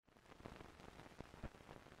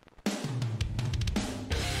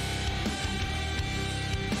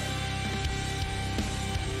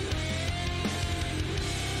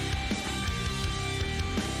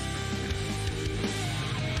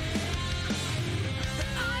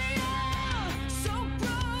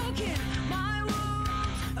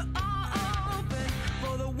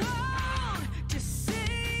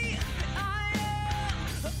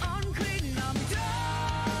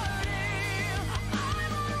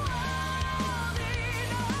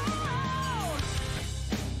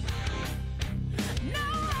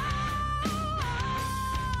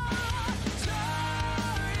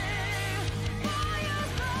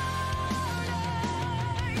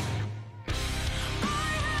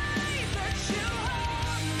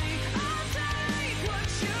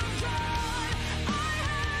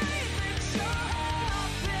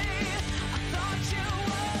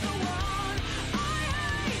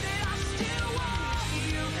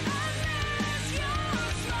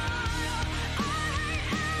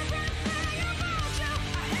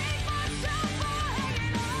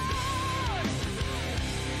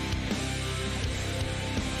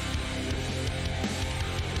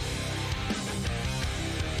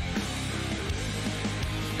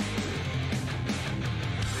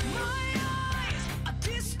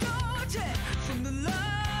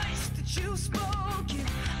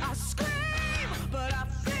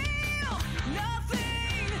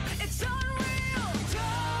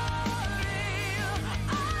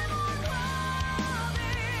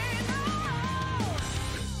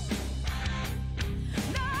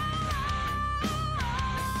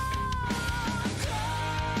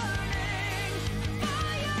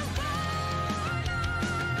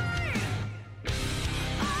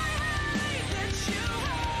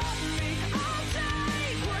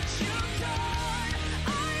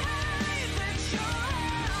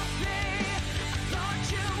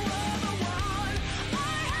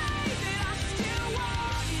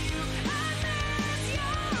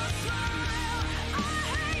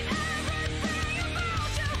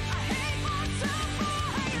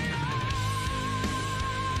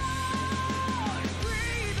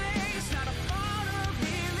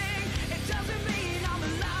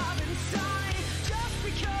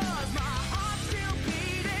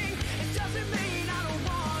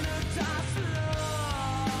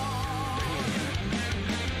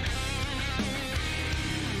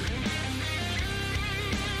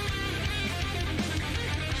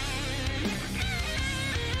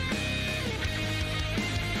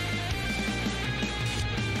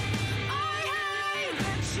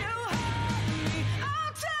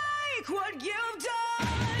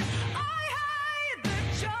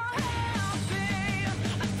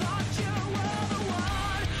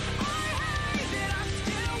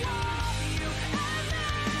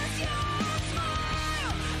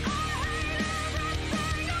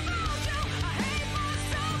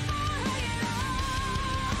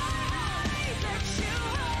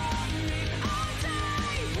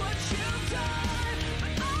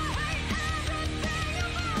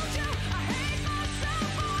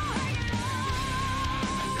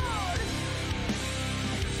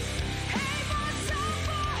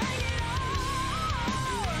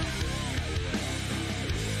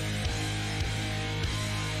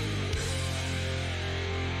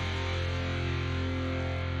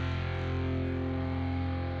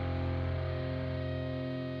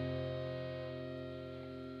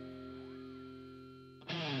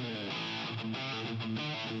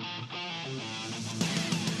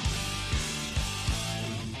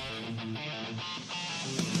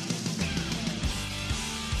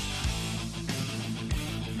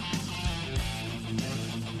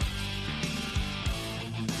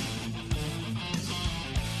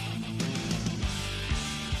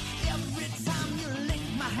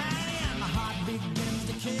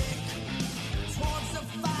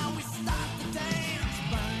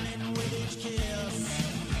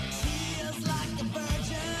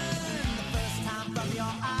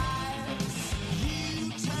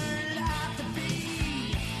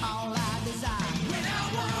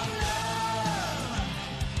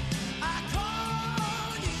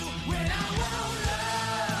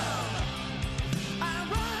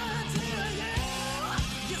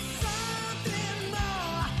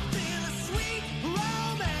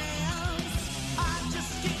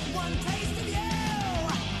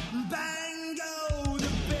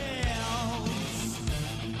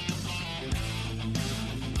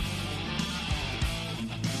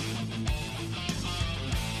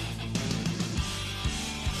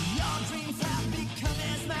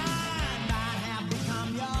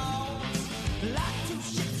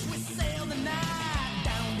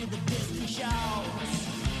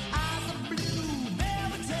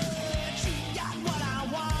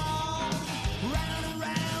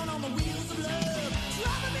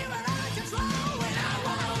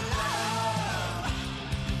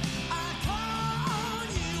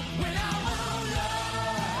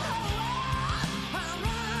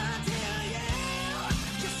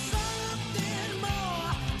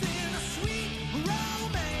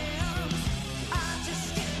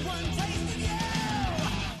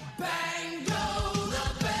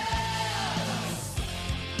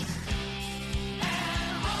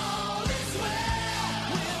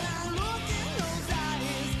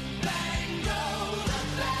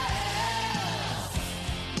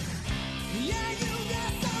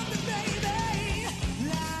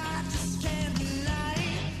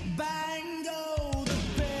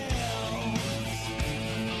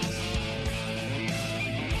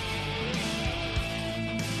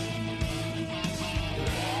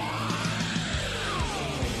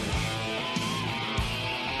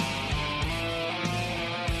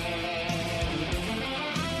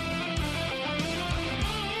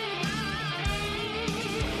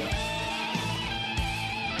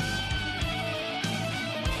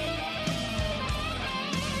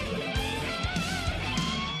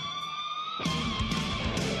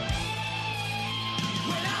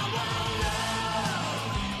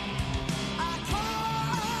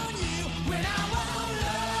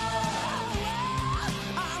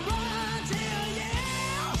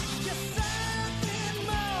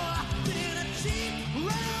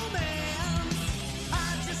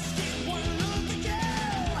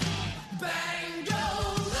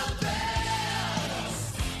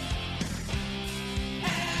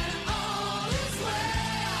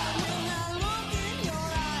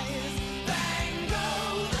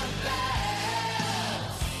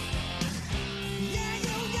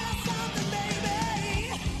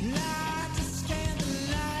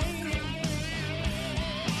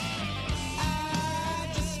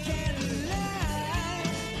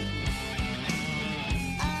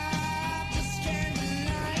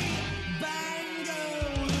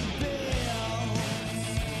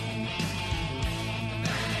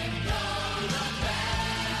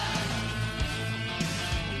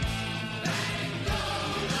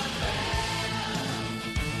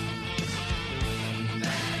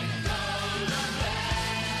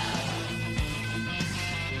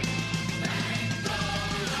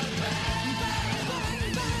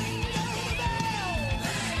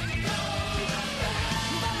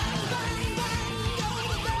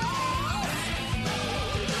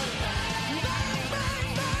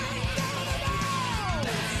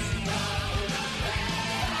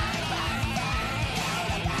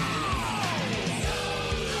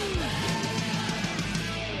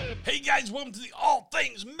guys, welcome to the All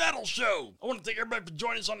Things Metal Show. I want to thank everybody for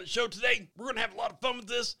joining us on the show today. We're going to have a lot of fun with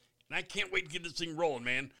this, and I can't wait to get this thing rolling,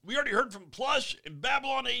 man. We already heard from Plush and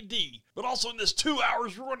Babylon AD, but also in this 2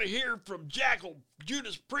 hours, we're going to hear from Jackal,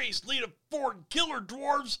 Judas Priest, Lita Ford, Killer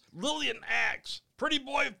Dwarves, Lillian Axe, Pretty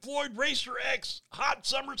Boy Floyd, Racer X, Hot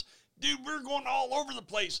Summers. Dude, we're going all over the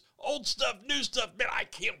place. Old stuff, new stuff. Man, I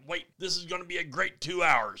can't wait. This is going to be a great 2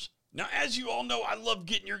 hours. Now, as you all know, I love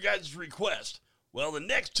getting your guys' requests. Well, the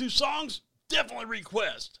next two songs, definitely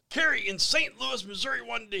request. Carrie in St. Louis, Missouri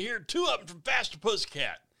wanted to hear two of them from Faster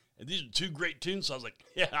Pussycat. And these are two great tunes, so I was like,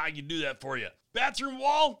 yeah, I can do that for you. Bathroom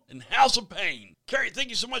Wall and House of Pain. Carrie, thank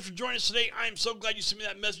you so much for joining us today. I am so glad you sent me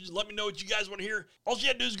that message and let me know what you guys want to hear. All you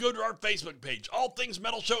have to do is go to our Facebook page, All Things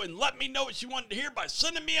Metal Show, and let me know what you wanted to hear by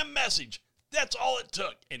sending me a message. That's all it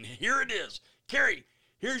took, and here it is. Carrie,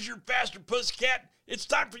 here's your Faster Pussycat. It's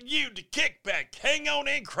time for you to kick back, hang on,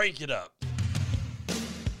 and crank it up.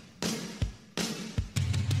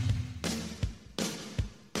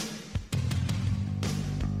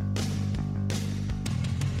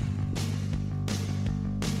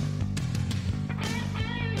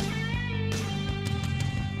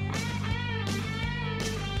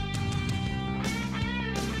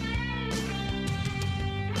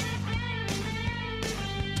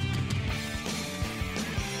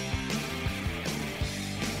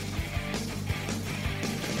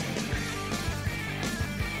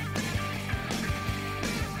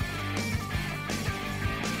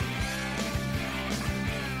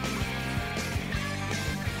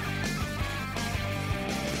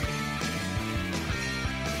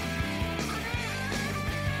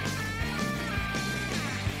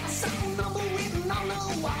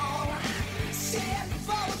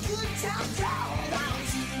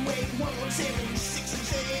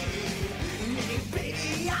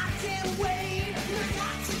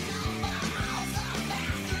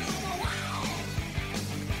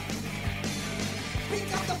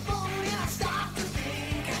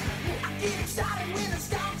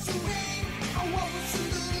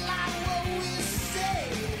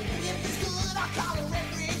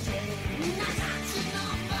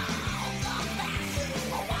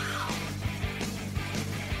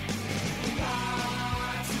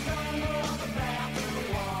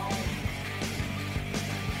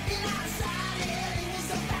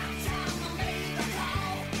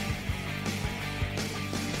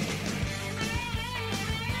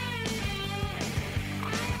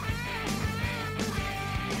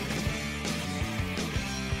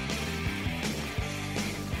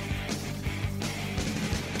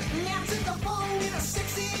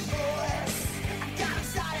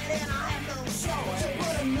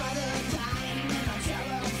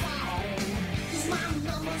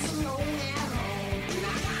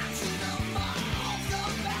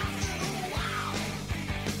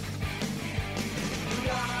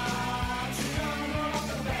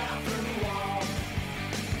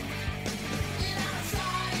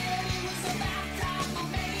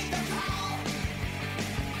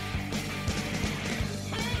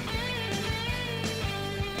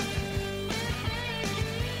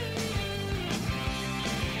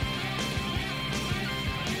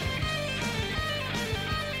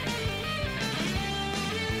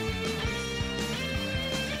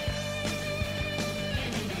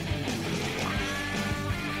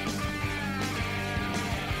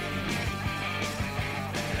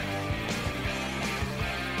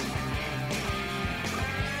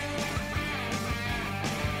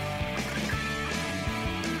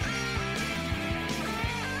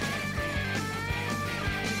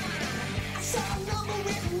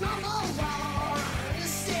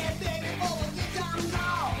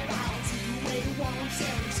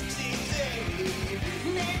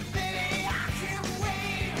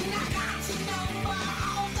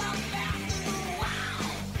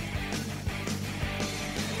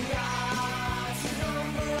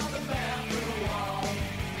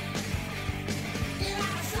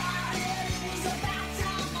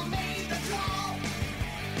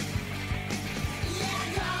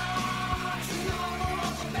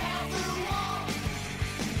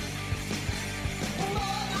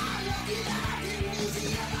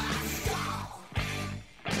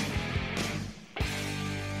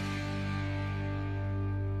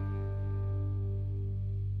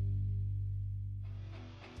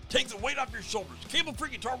 Take the weight off your shoulders. Cable Free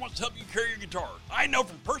Guitar wants to help you carry your guitar. I know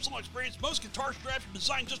from personal experience, most guitar straps are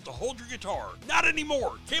designed just to hold your guitar. Not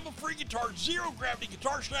anymore. Cable Free Guitar's zero-gravity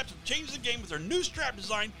guitar straps have changed the game with their new strap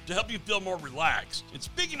design to help you feel more relaxed. And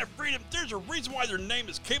speaking of freedom, there's a reason why their name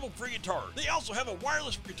is Cable Free Guitar. They also have a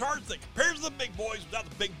wireless for guitars that compares to the big boys without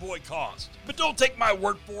the big boy cost. But don't take my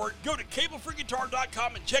word for it. Go to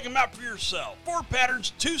cablefreeguitar.com and check them out for yourself. 4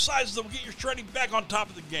 patterns, 2 sizes that will get your shredding back on top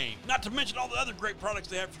of the game. Not to mention all the other great products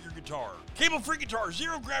they have for your guitar. Cable Free Guitar,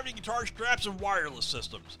 zero-gravity guitar straps, and wireless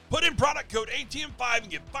systems. Put in product code ATM5 and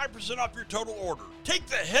get 5% off your total order. Take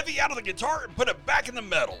the heavy out of the guitar and put it back in the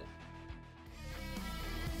metal.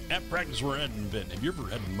 At practice, we're at an event. Have you ever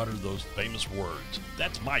had to mutter those famous words?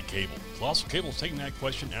 That's my cable. Colossal Cable's taking that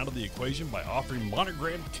question out of the equation by offering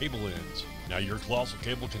monogrammed cable ends. Now your Colossal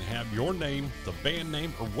Cable can have your name, the band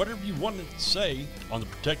name, or whatever you want it to say on the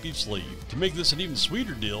protective sleeve. To make this an even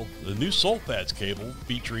sweeter deal, the new Soulfats cable,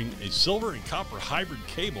 featuring a silver and copper hybrid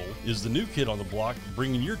cable, is the new kid on the block,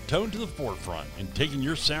 bringing your tone to the forefront and taking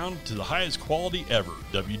your sound to the highest quality ever.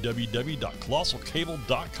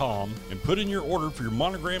 www.colossalcable.com and put in your order for your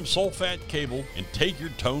monogram Soulfat cable and take your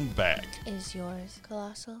tone back. Is yours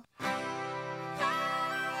colossal?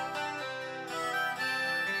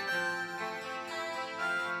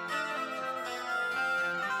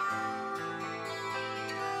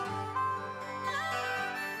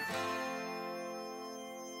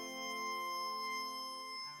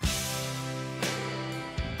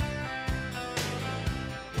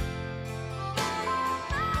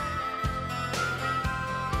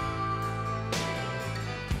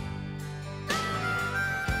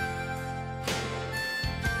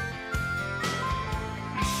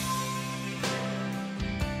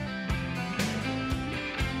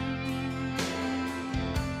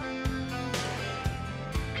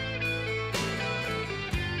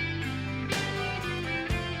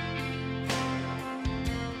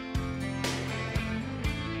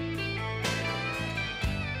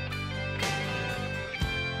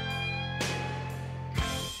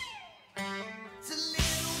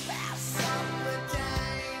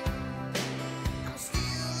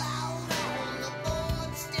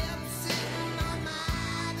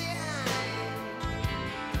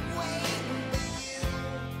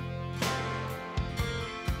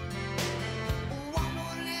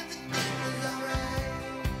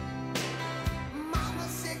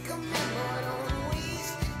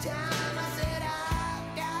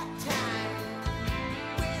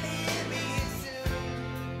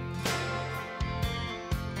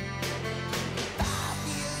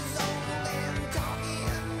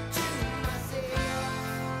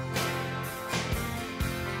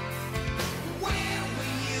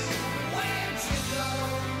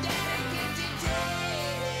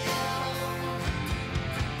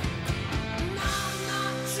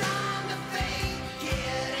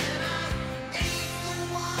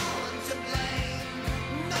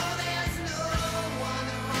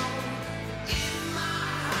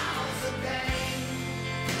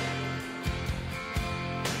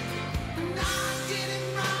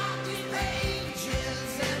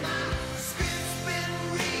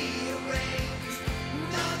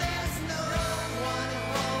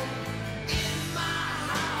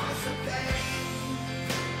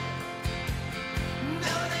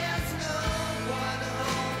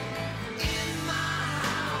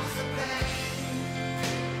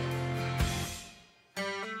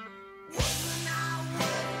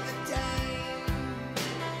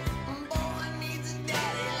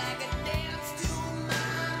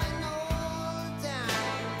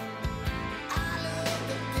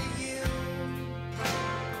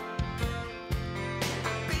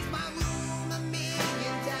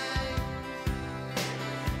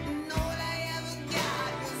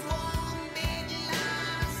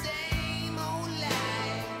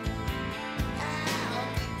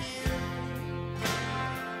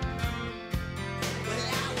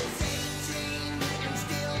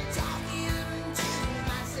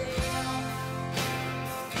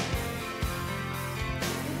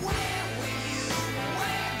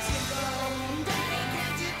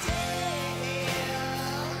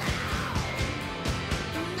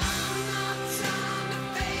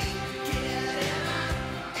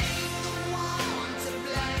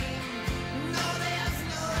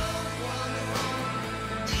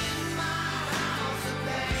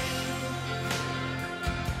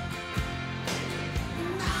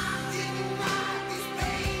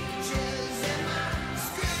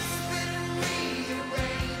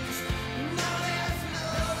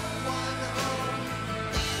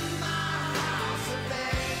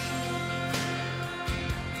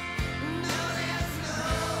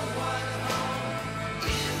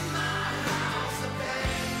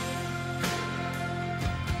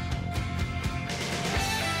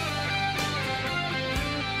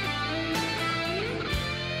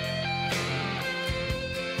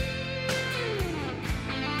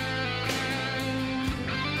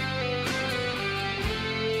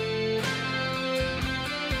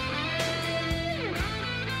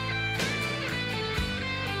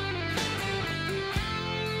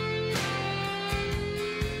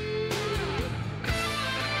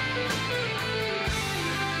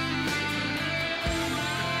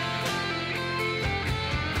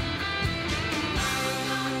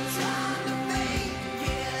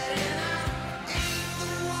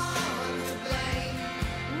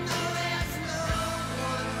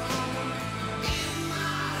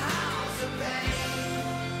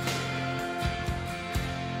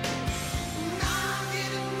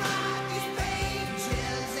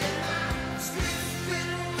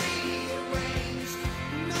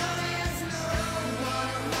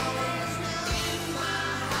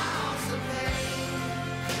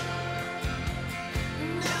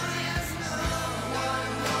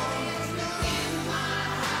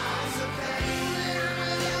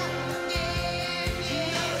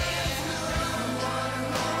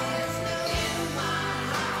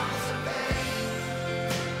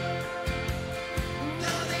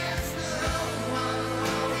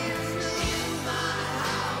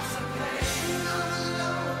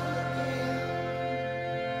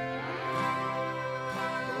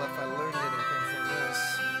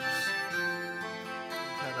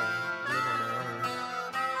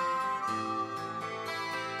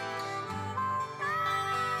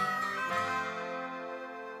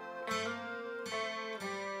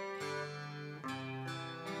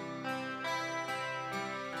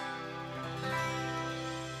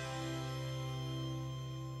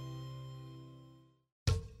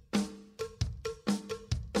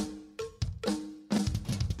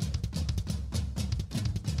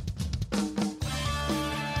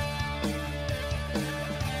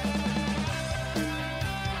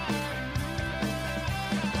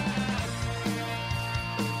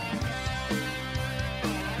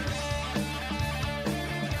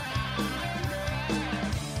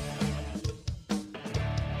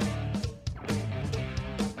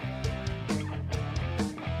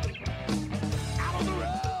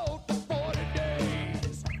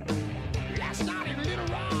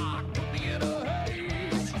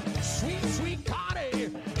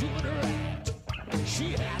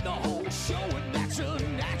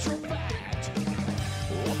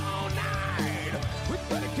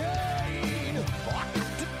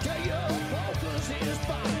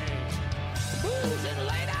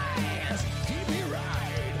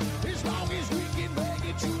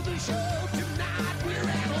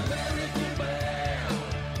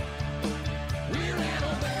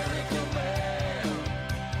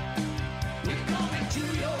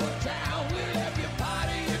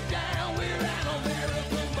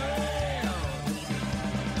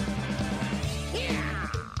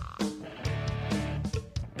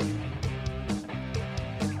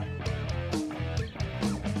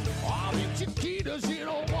 Theaters in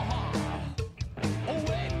Omaha,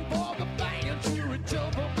 waiting for the band to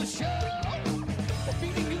return from the show.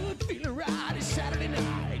 Feeling good, feeling right, it's Saturday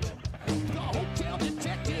night. The hotel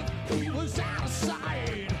detective, he was out of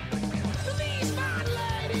sight. These fine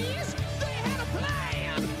ladies, they had a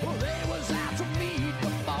plan. Well, they was out to meet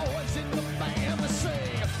the boys in the band. They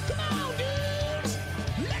say, come on, dudes,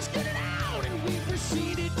 let's get it out. And we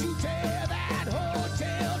proceeded to tear that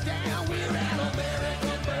hotel down. We're an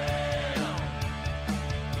American band.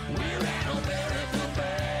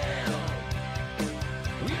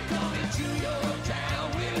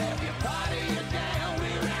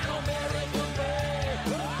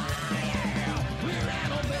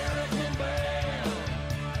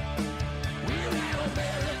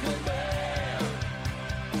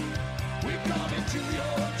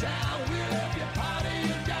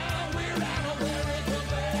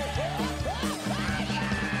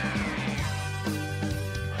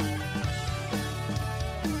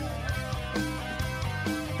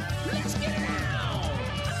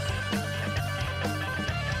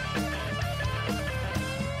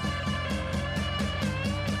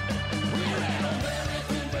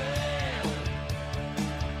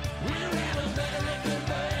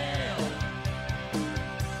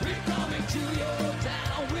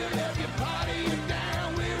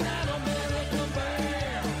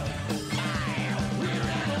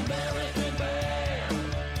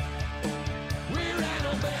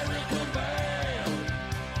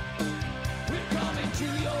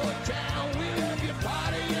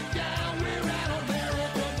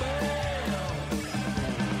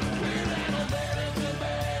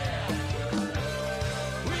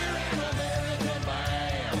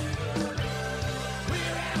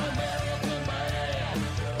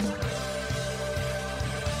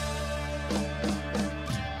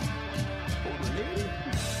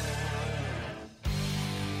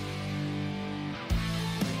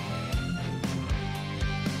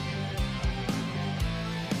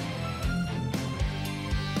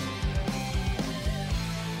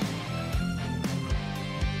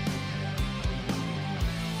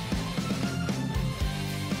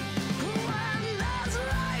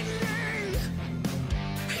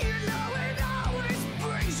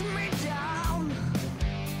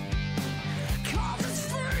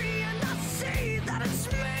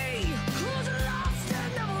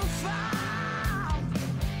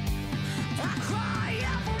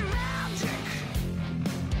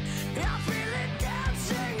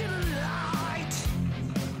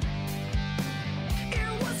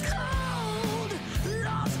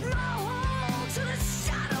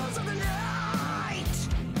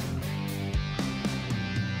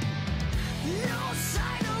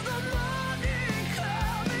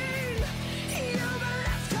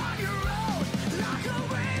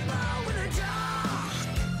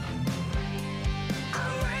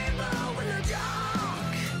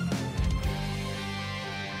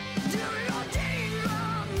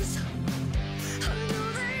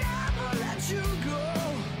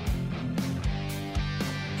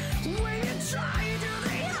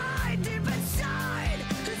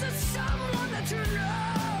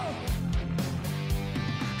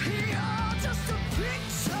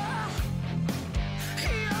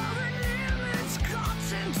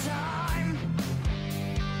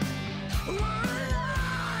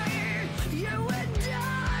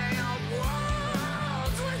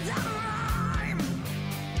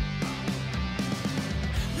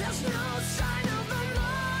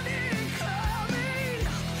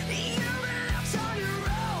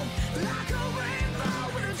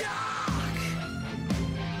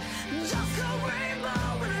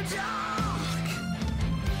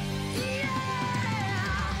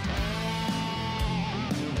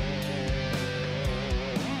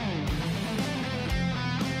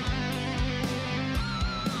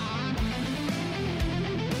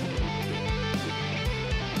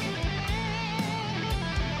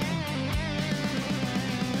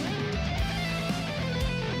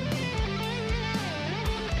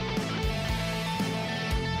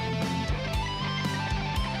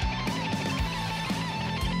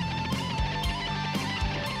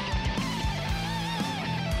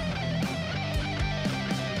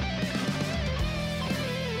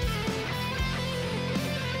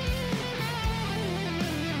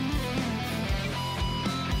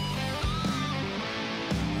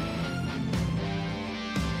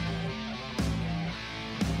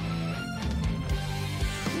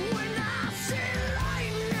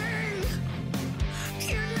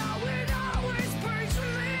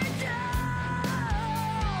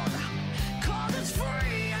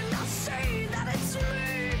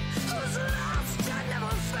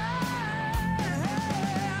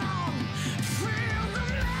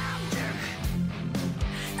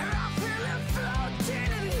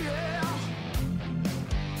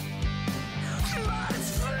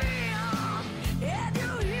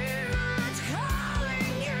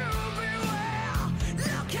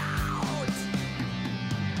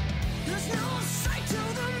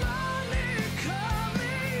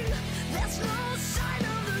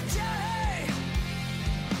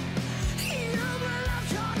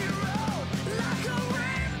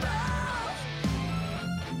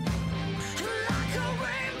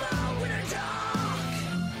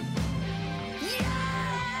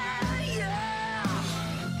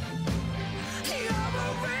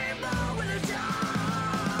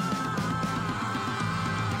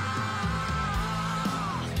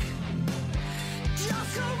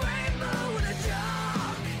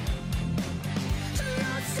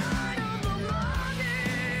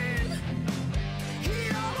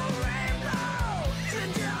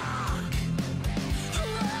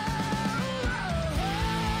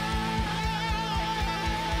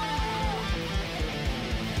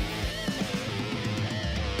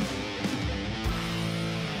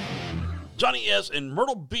 Johnny S. in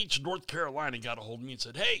Myrtle Beach, North Carolina got a hold of me and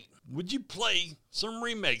said, hey, would you play some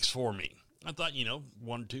remakes for me? I thought,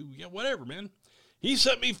 1, 2, yeah, whatever, man. He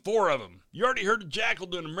sent me 4 of them. You already heard of Jackal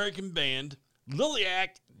doing American Band,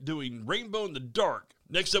 Liliac doing Rainbow in the Dark.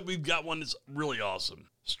 Next up, we've got one that's really awesome.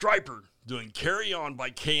 Striper doing Carry On by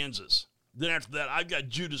Kansas. Then after that, I've got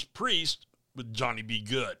Judas Priest with Johnny B.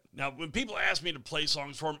 Good. Now, when people ask me to play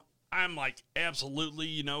songs for them, I'm like,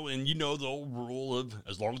 absolutely, and the old rule of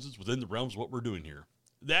as long as it's within the realms of what we're doing here.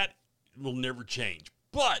 That will never change.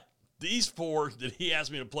 But these 4 that he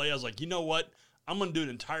asked me to play, I was like, you know what? I'm going to do an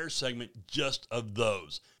entire segment just of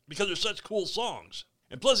those because they're such cool songs.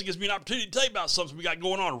 And plus, it gives me an opportunity to tell you about something we got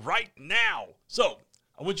going on right now. So,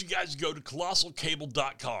 I want you guys to go to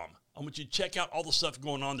colossalcable.com. I want you to check out all the stuff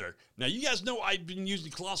going on there. Now, you guys know I've been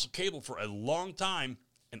using Colossal Cable for a long time,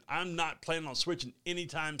 and I'm not planning on switching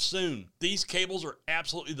anytime soon. These cables are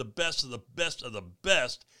absolutely the best of the best of the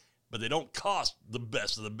best, but they don't cost the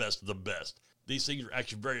best of the best of the best. These things are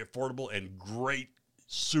actually very affordable and great,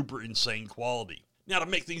 super insane quality. Now, to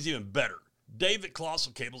make things even better, Dave at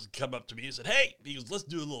Colossal Cables come up to me and said, hey, he goes, let's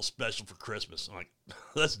do a little special for Christmas. I'm like,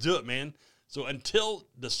 let's do it, man. So until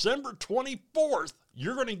December 24th,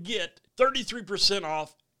 you're going to get 33%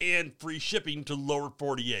 off and free shipping to lower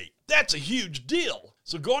 48. That's a huge deal.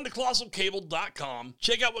 So go on to colossalcable.com,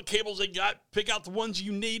 check out what cables they got, pick out the ones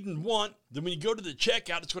you need and want. Then when you go to the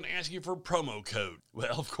checkout, it's going to ask you for a promo code.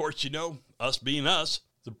 Well, of course, us being us,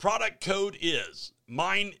 the product code is,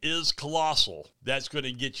 mine is Colossal. That's going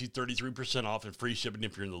to get you 33% off and free shipping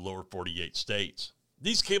if you're in the lower 48 states.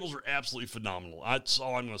 These cables are absolutely phenomenal. That's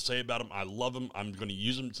all I'm going to say about them. I love them. I'm going to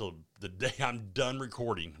use them until the day I'm done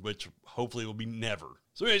recording, which hopefully will be never.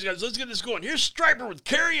 So anyways, guys, let's get this going. Here's Striper with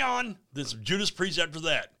Carry On, then some Judas Priest after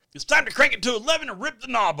that. It's time to crank it to 11 and rip the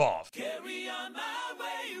knob off. Carry on my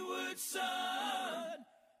wayward son.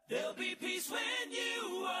 There'll be peace when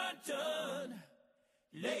you are done.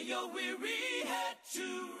 Lay your weary head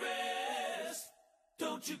to rest.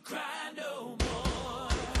 Don't you cry no more.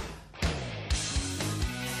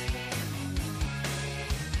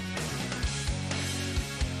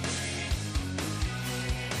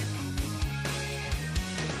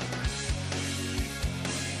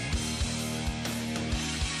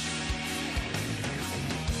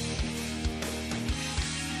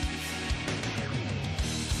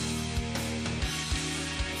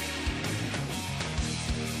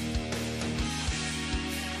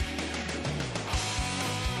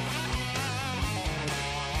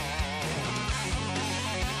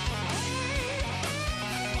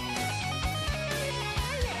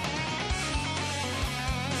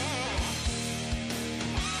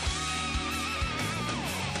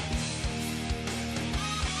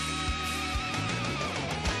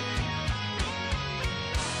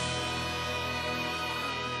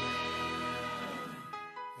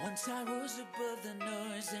 Once I rose above the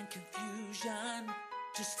noise and confusion,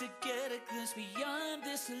 just to get a glimpse beyond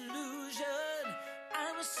this illusion.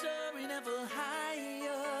 I was soaring ever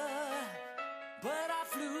higher, but I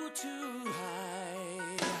flew too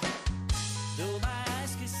high. Though my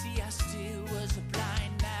eyes could see, I still was a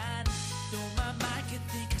blind man. Though my mind could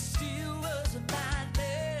think, I still was a blind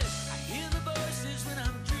man. I hear the voices when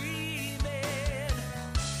I'm dreaming.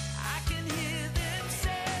 I can hear them say,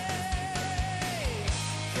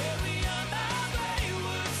 carry on my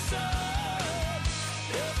wayward son.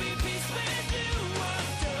 There'll be peace when you are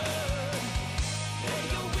done. Lay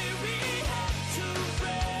your weary head to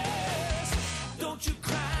rest. Don't you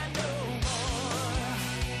cry no more.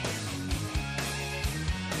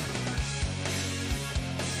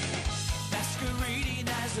 Masquerading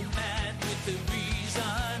as a man with a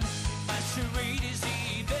reason. My charade is the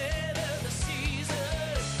event of the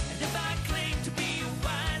season. And if I claim to be a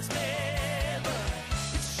wise man,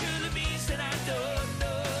 it surely means that I don't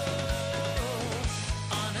know.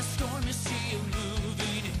 On a stormy sea of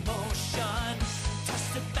moving emotion,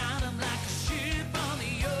 tossed about him like a ship on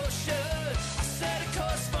the ocean. I set a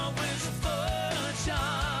course for winds of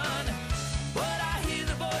fortune, but I hear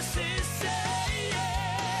the voices say,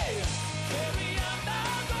 carry on my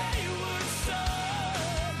wayward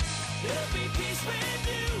son. There'll be peace when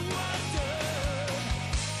you are done.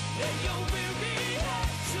 Lay your weary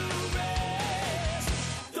head to rest.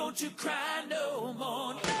 Don't you cry no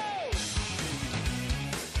more, no.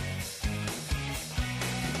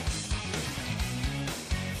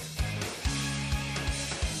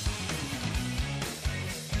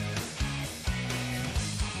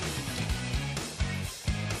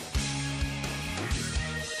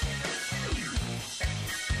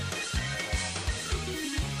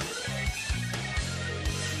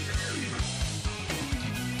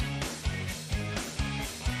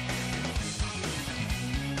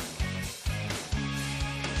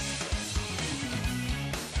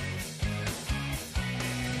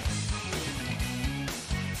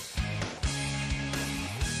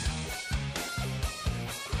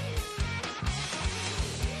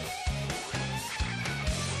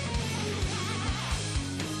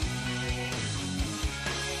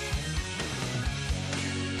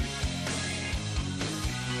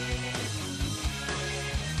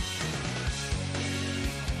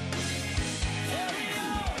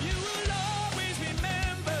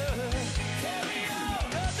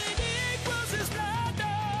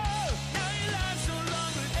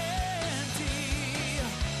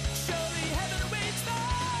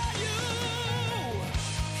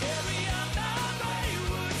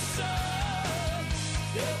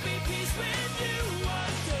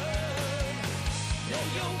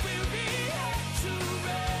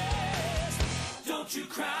 Don't you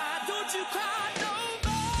cry no more.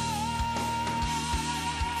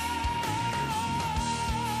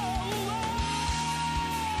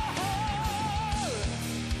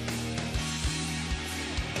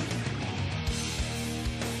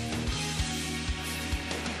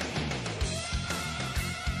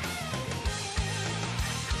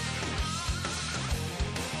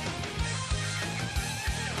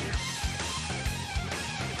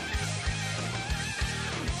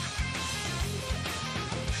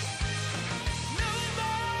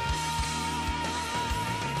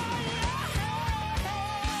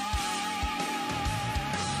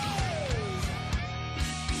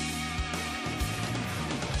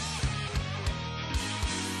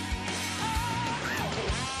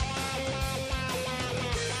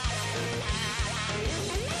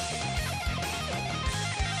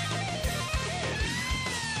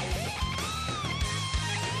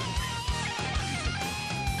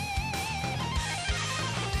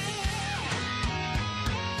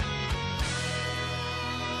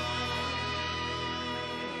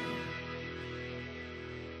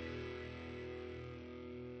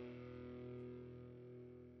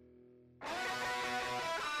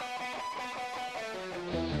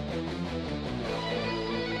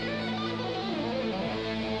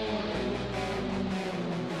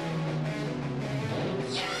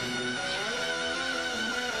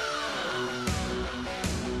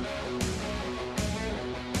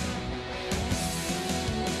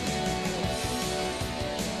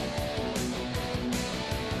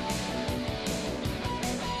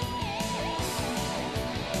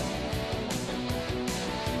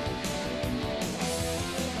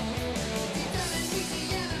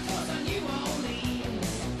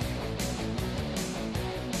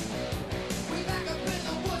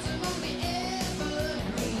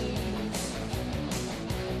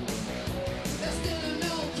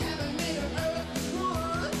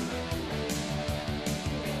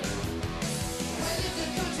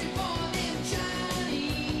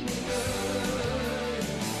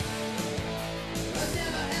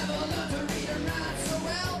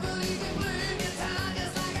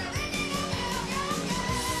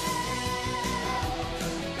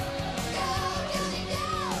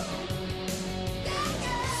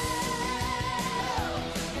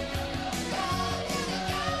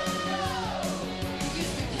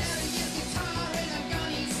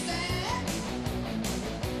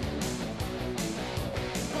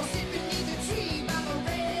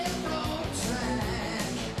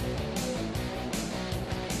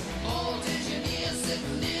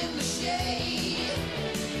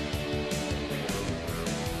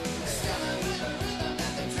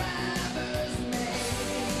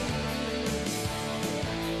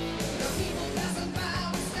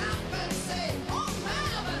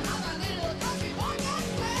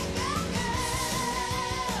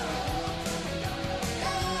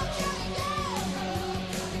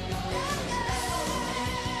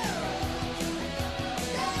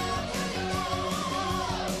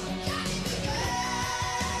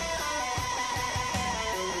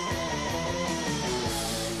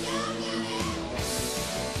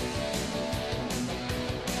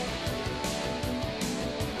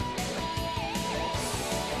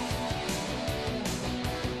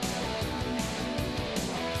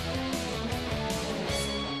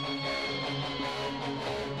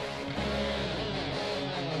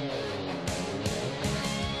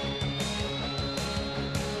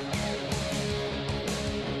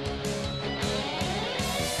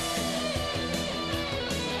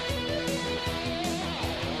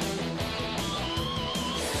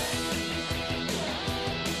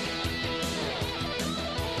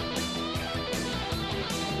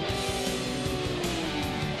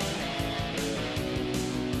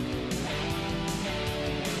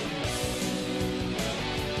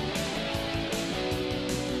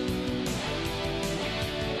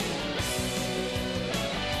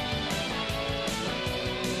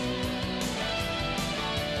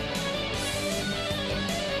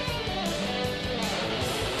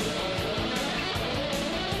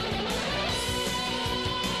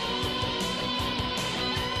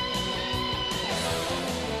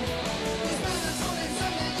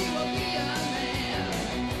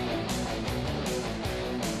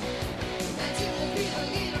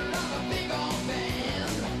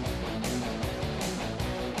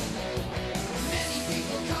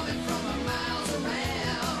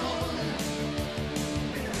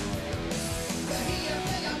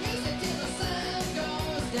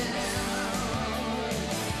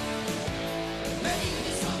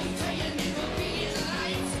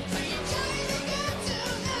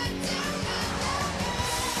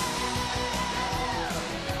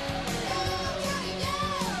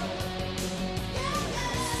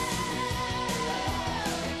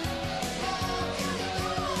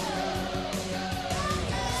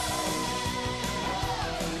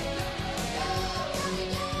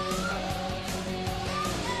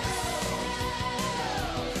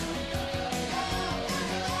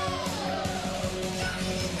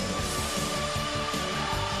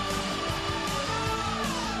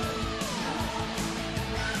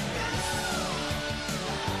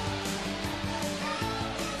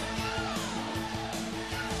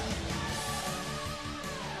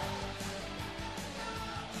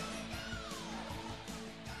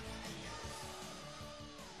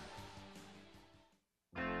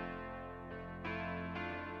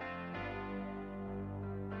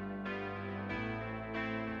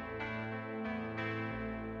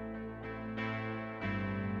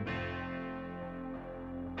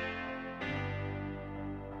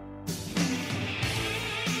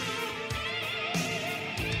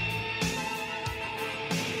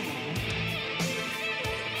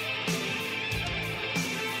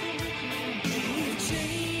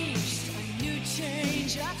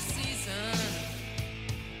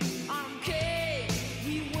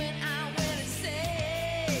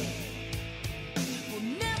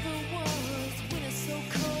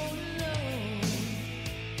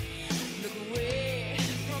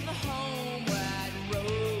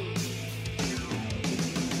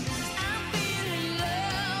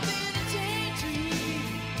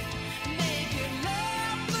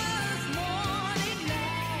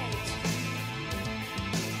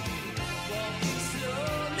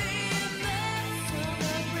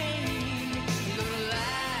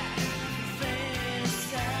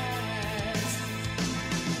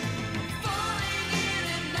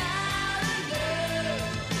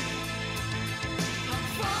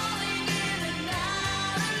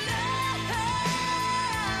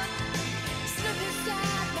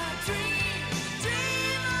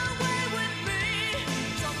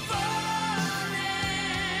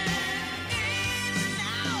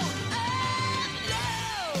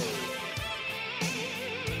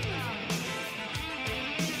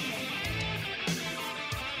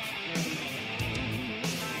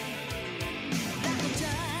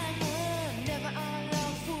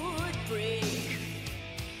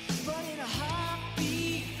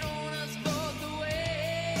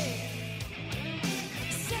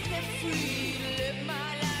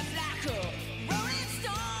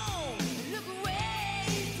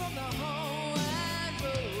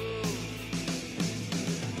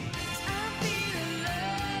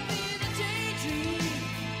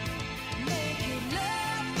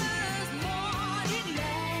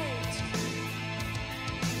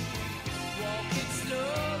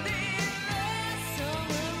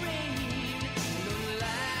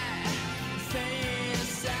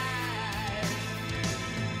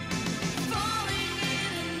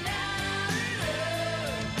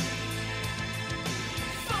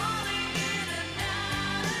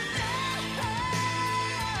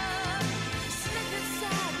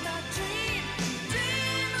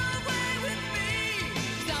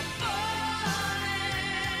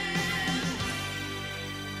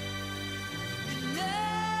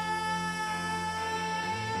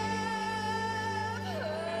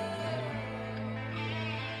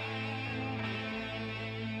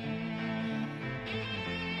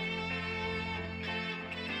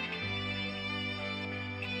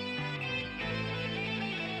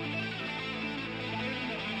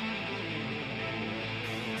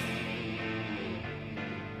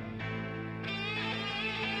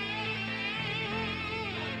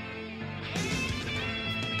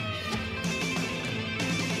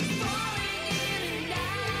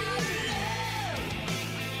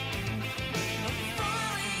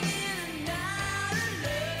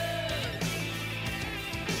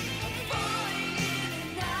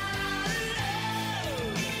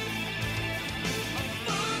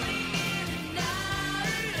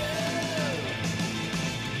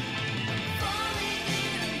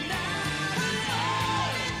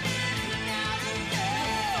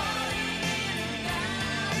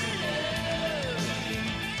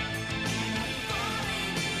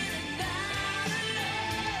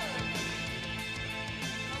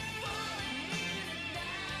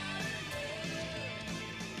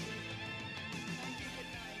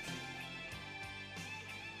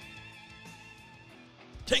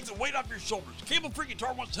 Take the weight off your shoulders. Cable-free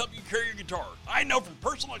guitar wants to help you carry your guitar. I know from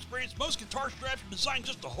personal experience, most guitar straps are designed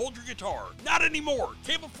just to hold your guitar. Not anymore.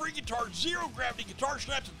 Cable-free Guitar's zero-gravity guitar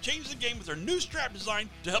straps have changed the game with their new strap design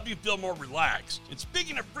to help you feel more relaxed. And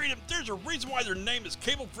speaking of freedom, there's a reason why their name is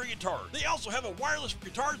Cable-free Guitar. They also have a wireless for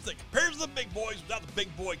guitars that compares to the big boys without the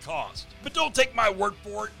big boy cost. But don't take my word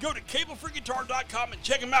for it. Go to cablefreeguitar.com and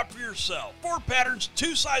check them out for yourself. 4 patterns,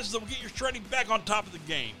 2 sizes that will get your shredding back on top of the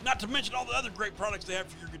game. Not to mention all the other great products they have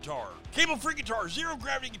for your guitar. Cable-free Guitar,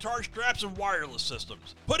 zero-gravity guitar straps, and wireless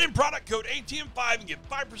systems. Put in product code ATM5 and get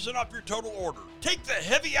 5% off your total order. Take the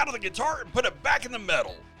heavy out of the guitar and put it back in the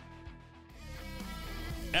metal.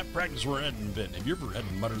 At Practice We're at an event, have you ever had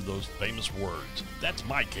to mutter those famous words? That's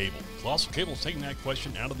my cable. Colossal Cable is taking that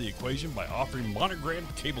question out of the equation by offering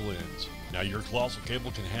monogrammed cable ends. Now your Colossal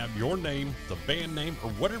Cable can have your name, the band name,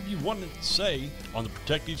 or whatever you want it to say on the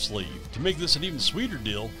protective sleeve. To make this an even sweeter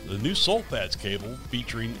deal, the new Sulfats cable,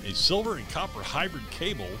 featuring a silver and copper hybrid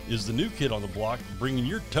cable, is the new kid on the block, bringing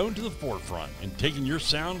your tone to the forefront and taking your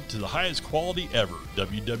sound to the highest quality ever.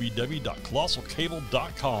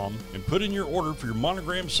 www.colossalcable.com and put in your order for your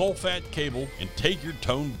monogrammed Sulfat cable and take your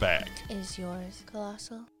tone back. Is yours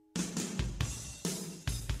colossal?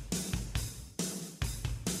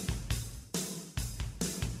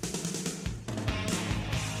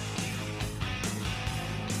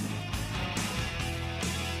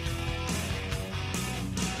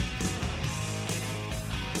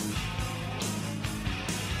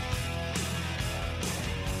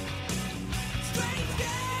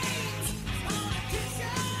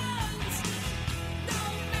 Politicians, no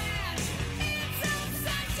match, it's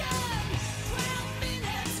obsession. 12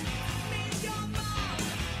 minutes.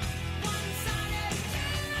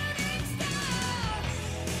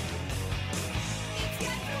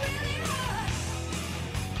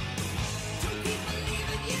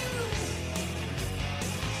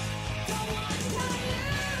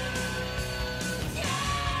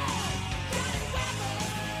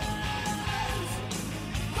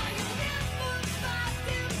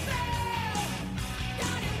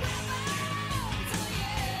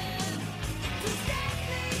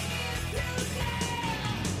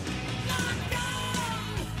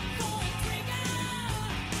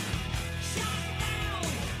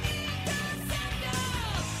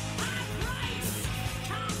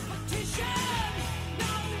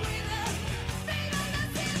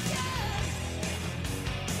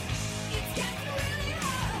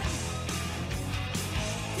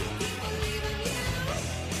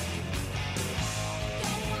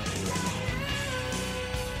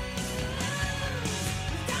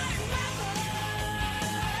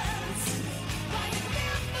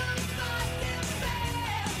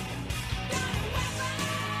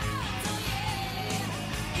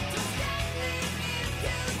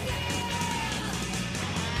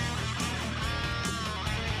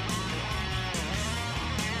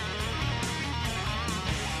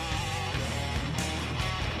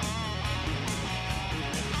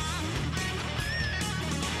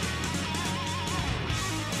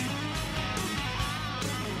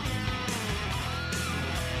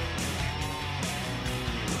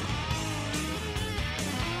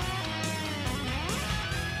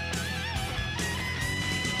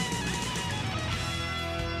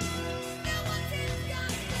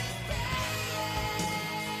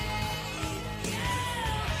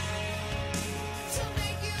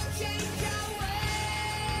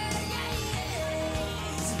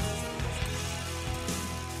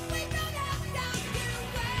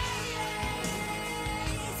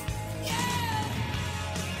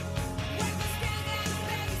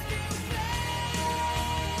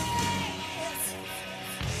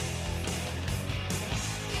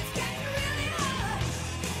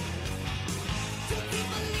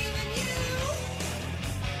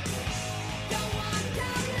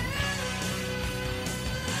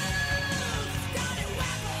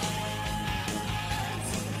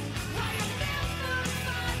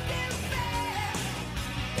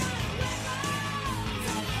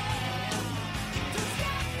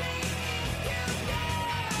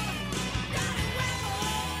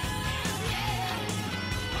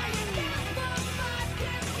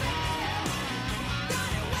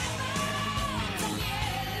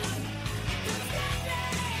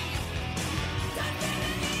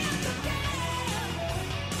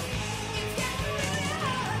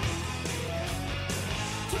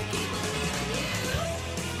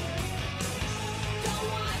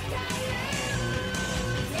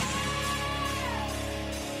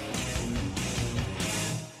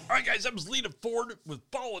 guys, that was Lita Ford with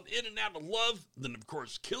Falling In and Out of Love. Then, of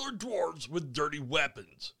course, Killer Dwarves with Dirty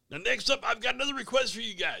Weapons. Now, next up, I've got another request for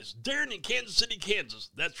you guys. Darren in Kansas City, Kansas.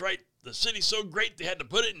 That's right. The city's so great they had to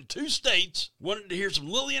put it in 2 states. Wanted to hear some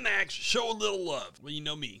Lillian Axe, Show a Little Love. Well, you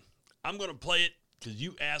know me. I'm going to play it because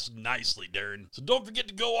you asked nicely, Darren. So don't forget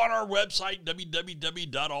to go on our website,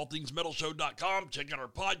 www.allthingsmetalshow.com. Check out our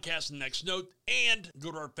podcast and next note, and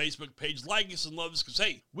go to our Facebook page, like us and love us, because,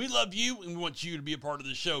 hey, we love you, and we want you to be a part of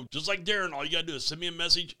the show. Just like Darren, all you got to do is send me a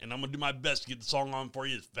message, and I'm going to do my best to get the song on for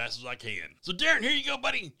you as fast as I can. So, Darren, here you go,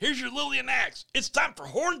 buddy. Here's your Lillian Axe. It's time for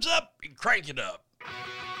Horns Up and Crank It Up.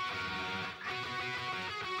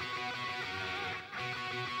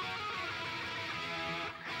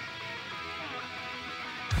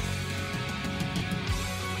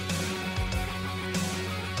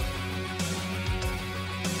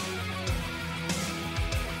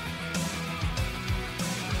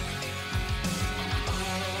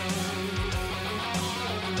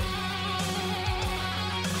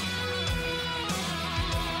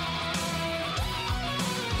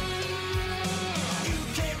 You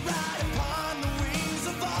can't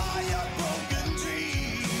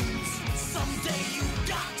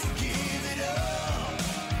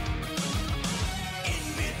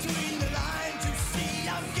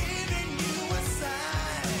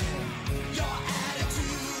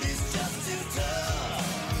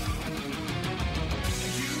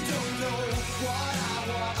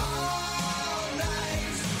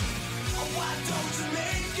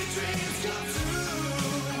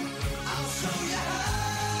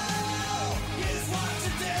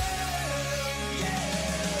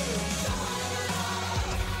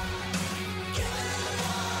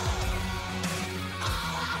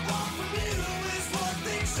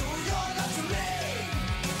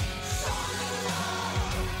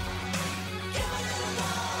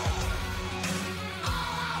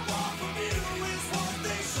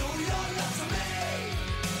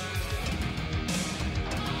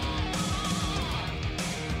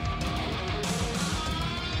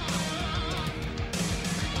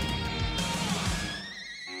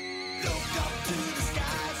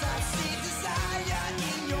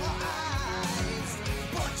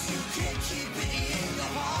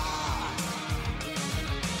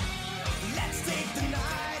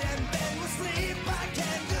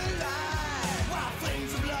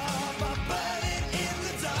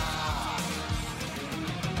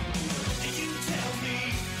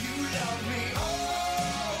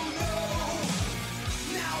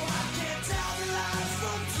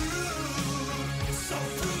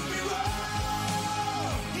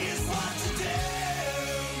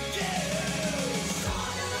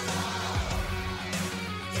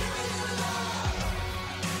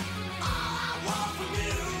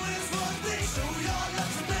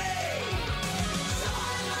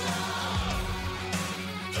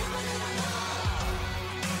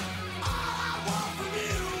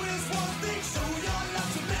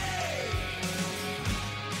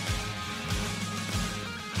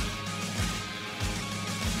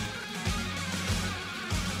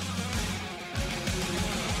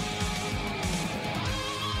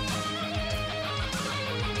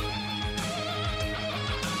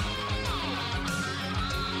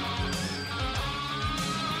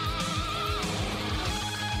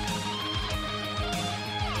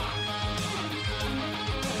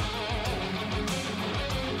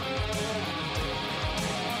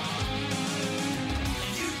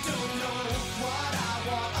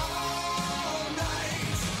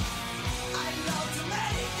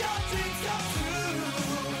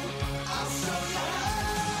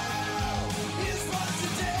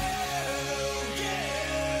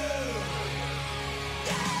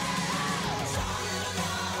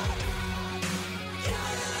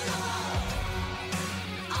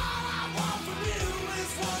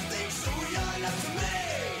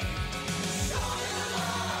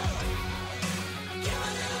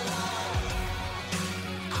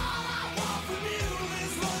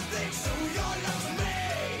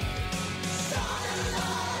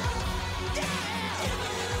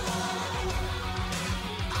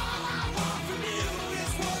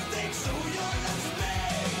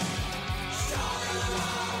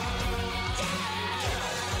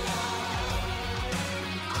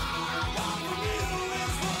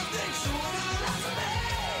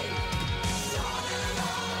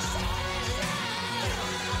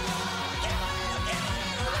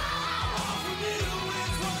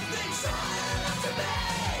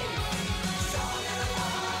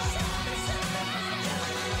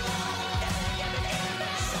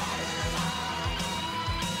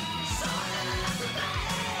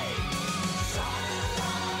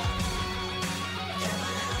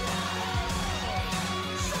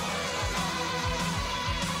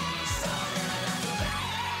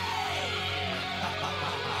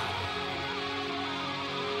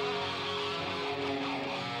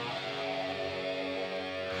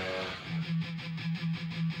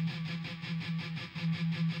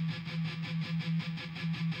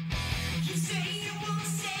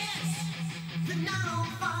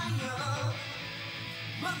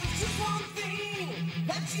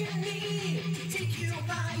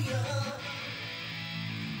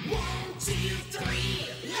three,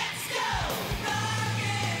 let's go! Rock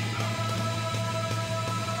and roll!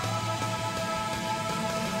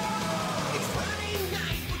 It's Friday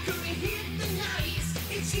night, we're gonna hit the nights.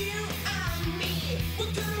 It's you and me,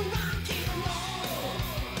 we're gonna rock and roll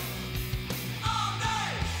all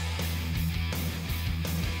night.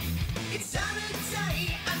 It's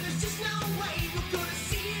Saturday and there's just no way we're gonna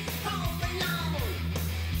see it home alone.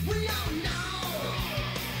 We all know.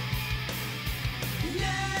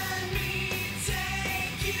 Let me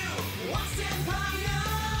take you one step higher.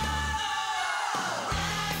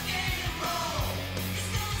 Rock and roll, it's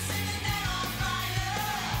gonna set the night on fire.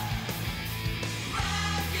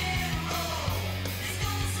 Rock and roll, it's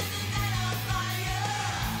gonna set the night on fire.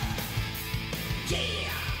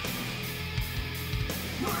 Yeah.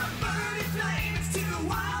 We're a burning flame, it's too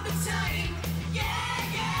wild to tame.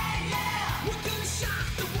 Yeah, yeah, yeah. We're gonna shock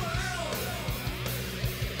the world.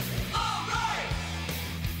 All right.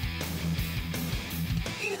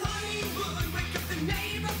 In Hollywood, wake up the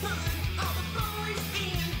neighborhood. All the boys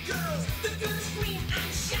and girls, they're gonna scream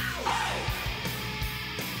and shout. Hey!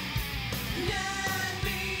 Let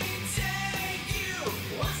me take you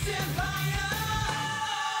one step higher.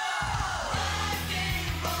 Rock and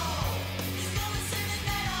roll, it's gonna set the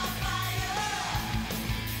night on fire.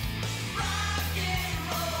 Rock and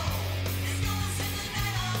roll, it's gonna set the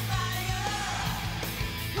night on fire.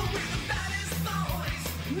 We're the baddest boys,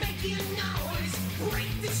 making noise,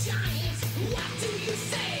 break the giants. What do you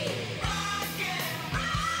say? Rock and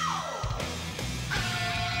roll. Oh,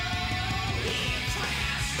 yeah,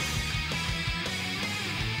 trash.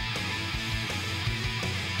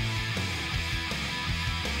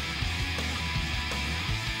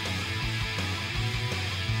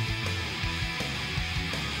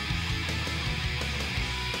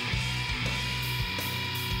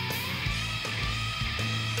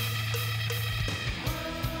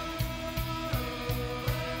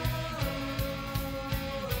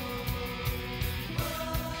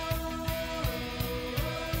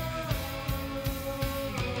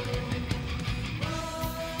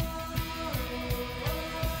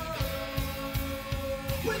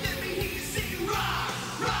 Well, let me hear you sing rock,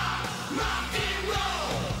 rock, rock and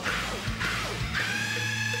roll.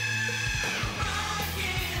 Rock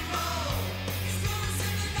and roll, it's gonna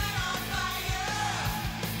set the night on fire.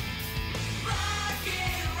 Rock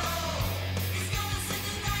and roll, it's gonna set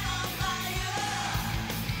the night on fire.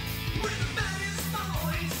 We're the baddest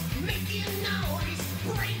boys, making noise,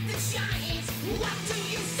 break the giants. What do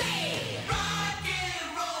you say? Rock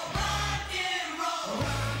and roll, rock and roll,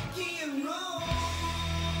 rock and roll.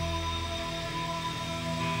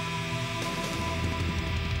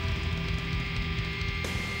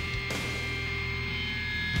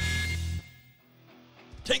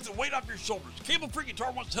 Take the weight off your shoulders. Cable Free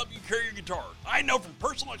Guitar wants to help you carry your guitar. I know from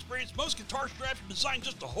personal experience, most guitar straps are designed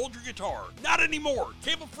just to hold your guitar. Not anymore.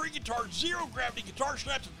 Cable Free Guitar's zero gravity guitar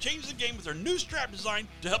straps have changed the game with their new strap design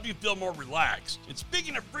to help you feel more relaxed. And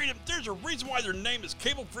speaking of freedom, there's a reason why their name is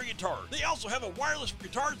Cable Free Guitar. They also have a wireless for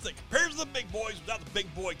guitars that compares to the big boys without the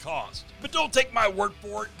big boy cost. But don't take my word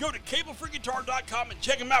for it. Go to cablefreeguitar.com and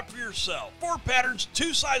check them out for yourself. 4 patterns,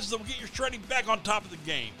 2 sizes that will get your shredding back on top of the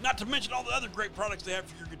game. Not to mention all the other great products they have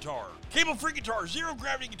for your guitar. Cable Free Guitar, zero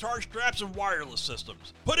gravity guitar straps and wireless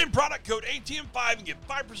systems. Put in product code ATM5 and get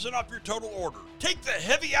 5% off your total order. Take the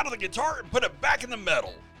heavy out of the guitar and put it back in the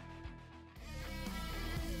metal.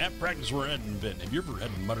 At Practice We're at Invent, have you ever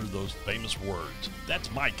had to mutter those famous words?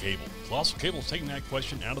 That's my cable. Colossal Cable's taking that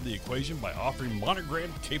question out of the equation by offering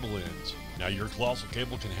monogrammed cable ends. Now your Colossal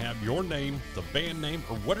Cable can have your name, the band name,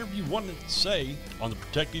 or whatever you want it to say on the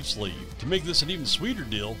protective sleeve. To make this an even sweeter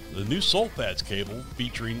deal, the new Sulfats cable,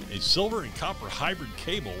 featuring a silver and copper hybrid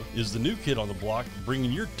cable, is the new kid on the block,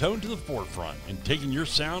 bringing your tone to the forefront and taking your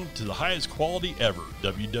sound to the highest quality ever.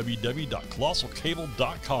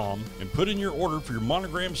 www.colossalcable.com and put in your order for your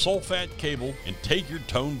monogram Sulfat cable and take your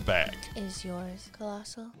tone back. Is yours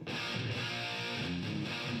colossal?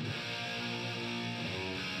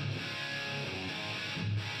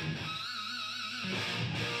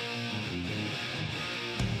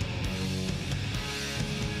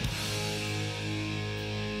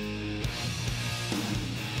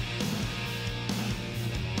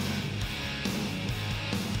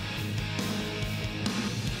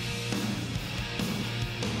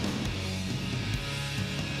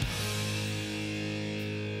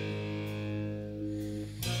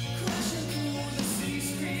 Crashing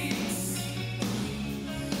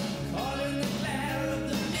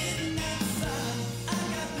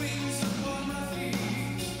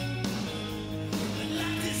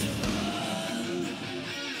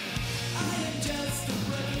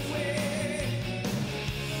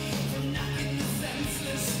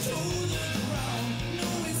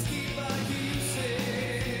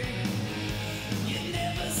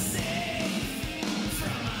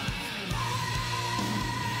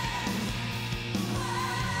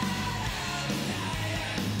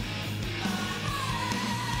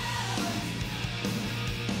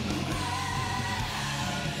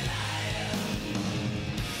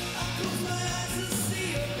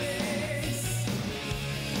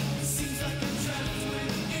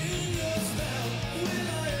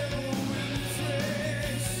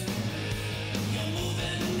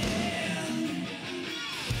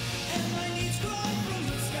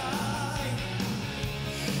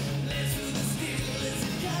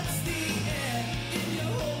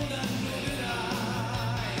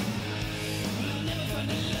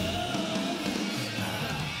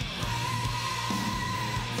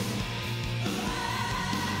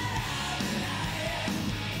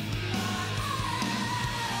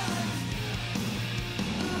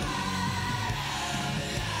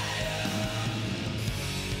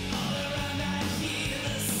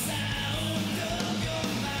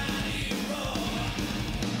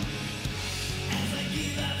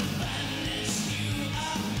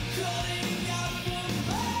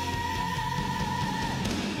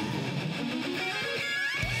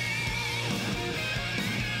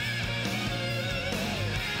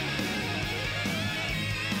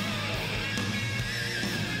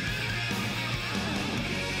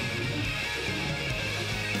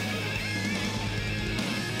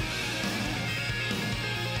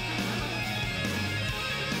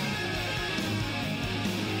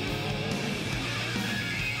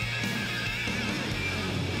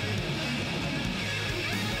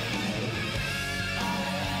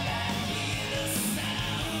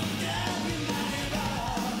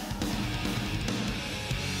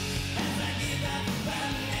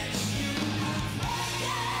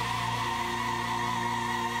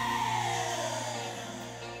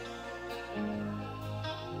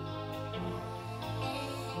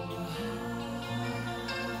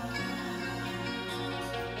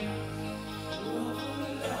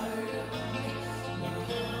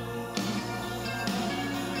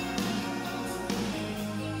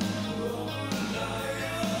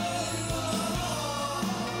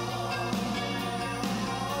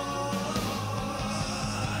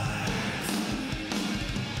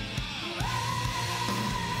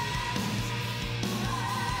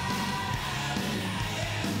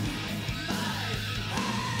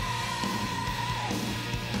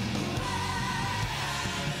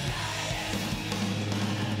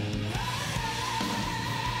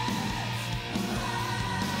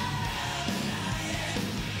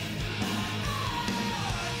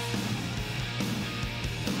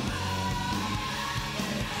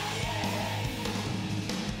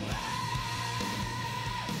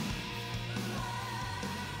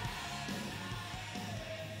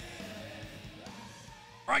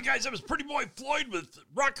right, guys, that was Pretty Boy Floyd with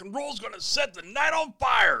Rock and Roll's Gonna Set the Night on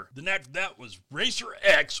Fire. Then after that was Racer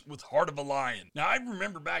X with Heart of a Lion. Now, I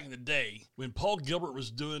remember back in the day when Paul Gilbert was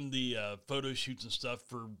doing the photo shoots and stuff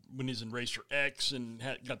for when he's in Racer X and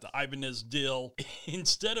got the Ibanez deal.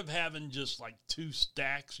 Instead of having just like 2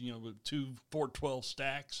 stacks, with 2 412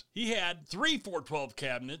 stacks, he had 3 412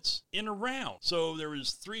 cabinets in a round. So there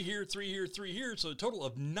was 3 here, 3 here, 3 here, so a total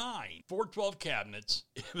of 9 412 cabinets.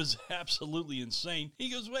 It was absolutely insane. He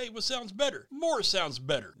goes, wait, what sounds better? More sounds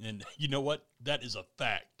better. And you know what? That is a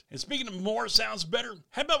fact. And speaking of more sounds better,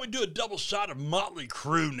 how about we do a double shot of Motley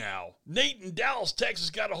Crue now? Nate in Dallas, Texas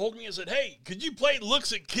got a hold of me and said, hey, could you play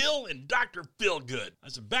Looks at Kill and Dr. Feelgood? I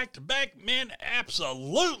said, back to back, man,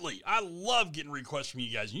 absolutely. I love getting requests from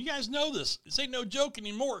you guys. And you guys know this. This ain't no joke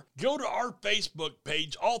anymore. Go to our Facebook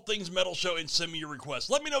page, All Things Metal Show, and send me your requests.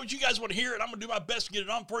 Let me know what you guys want to hear, and I'm going to do my best to get it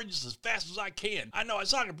on for you just as fast as I can. I know I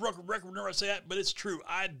sound like a broken record whenever I say that, but it's true.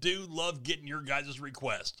 I do love getting your guys'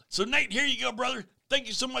 requests. So, Nate, here you go, brother. Thank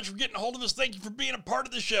you so much for getting a hold of us. Thank you for being a part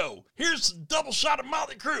of the show. Here's a double shot of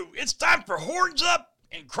Motley Crue. It's time for Horns Up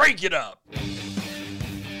and Crank It Up.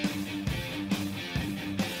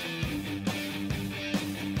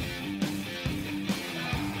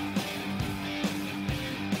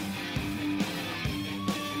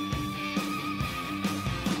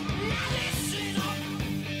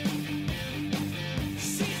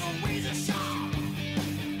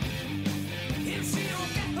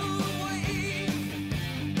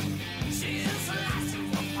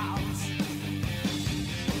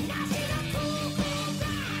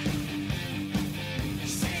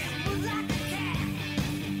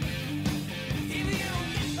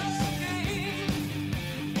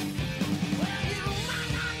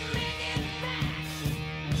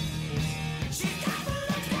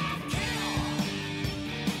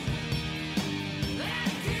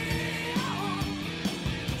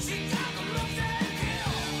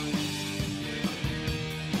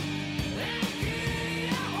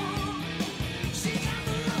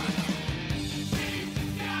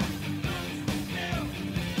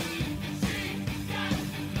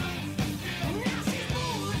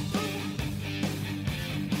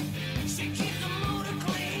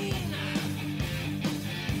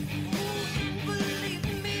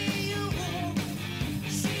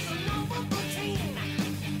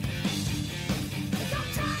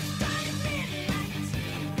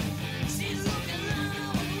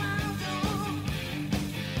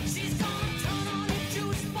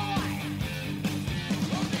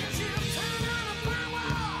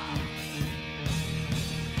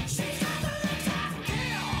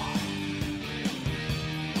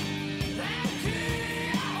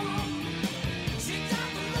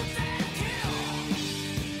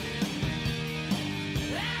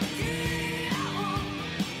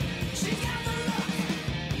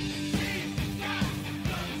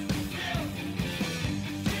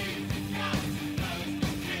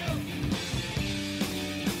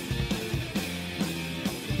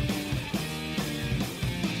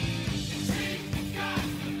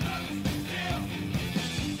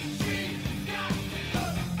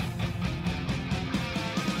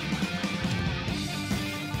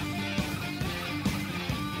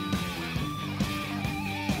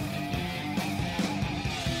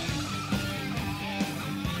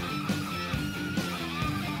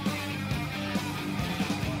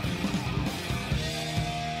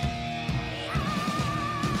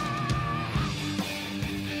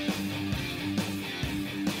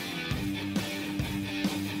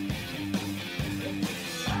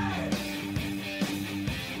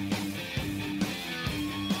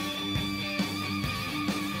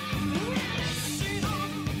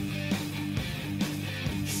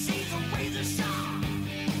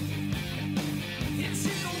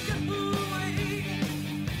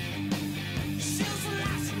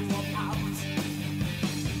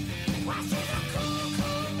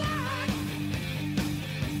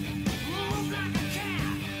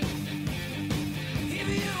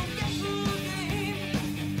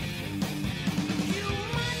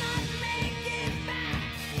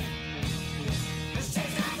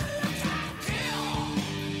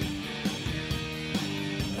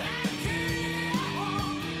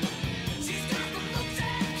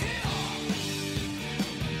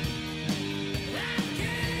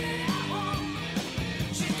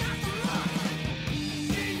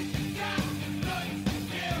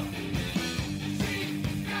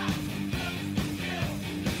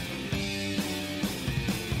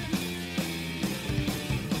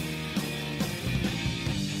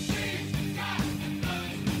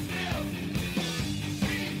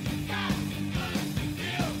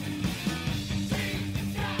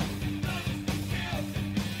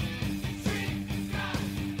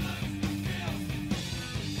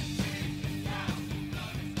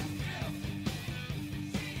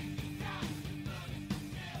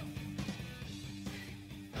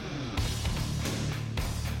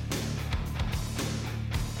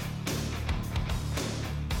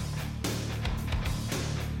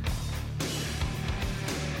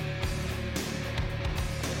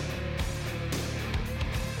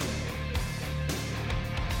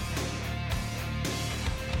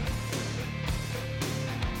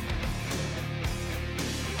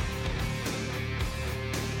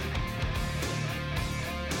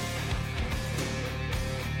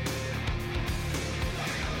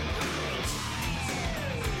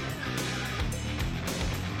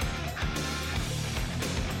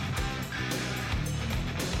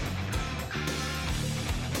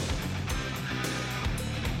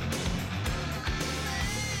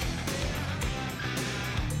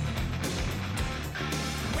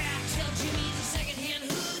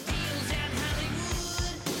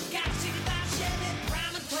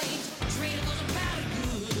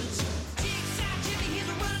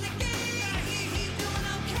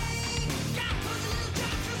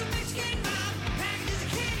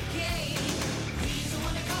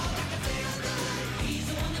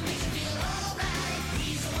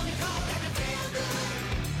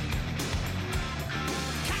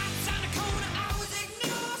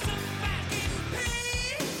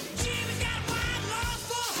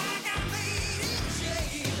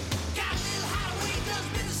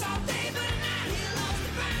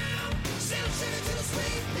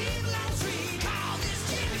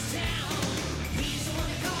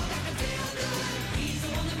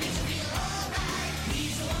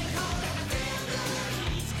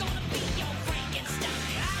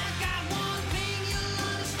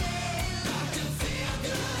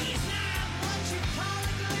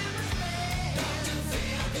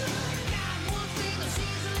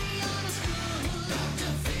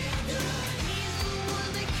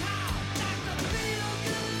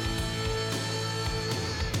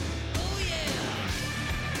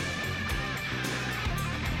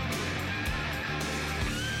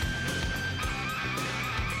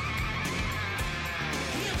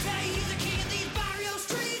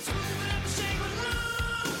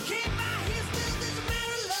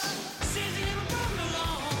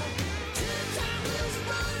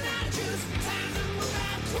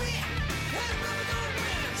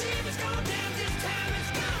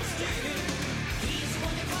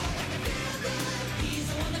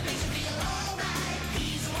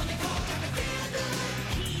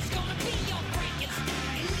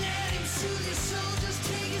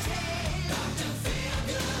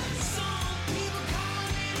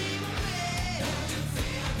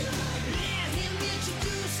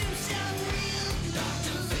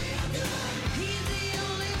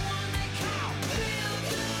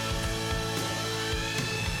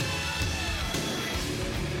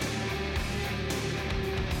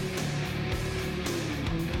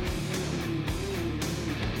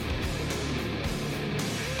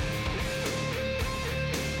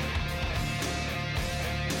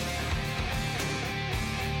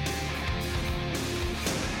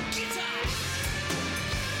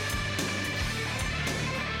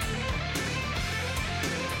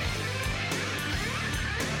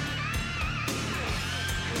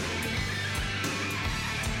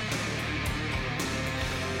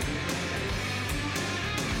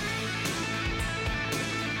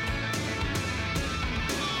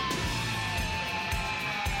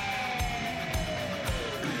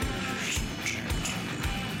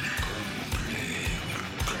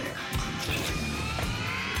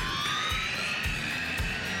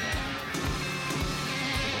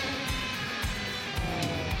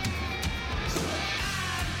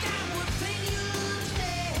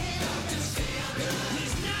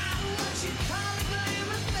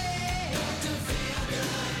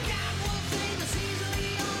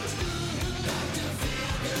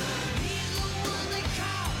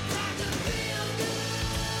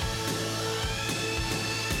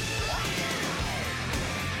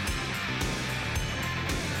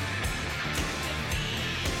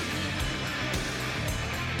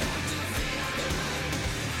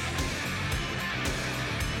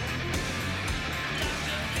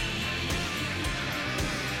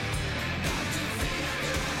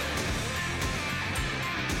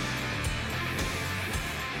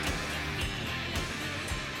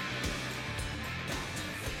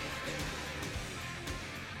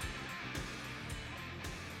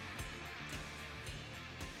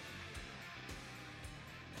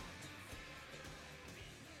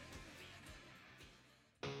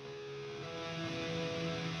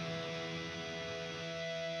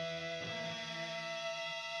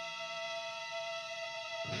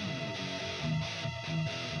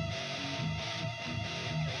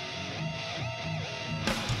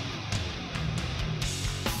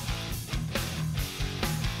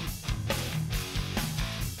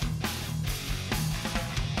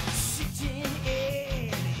 Sitting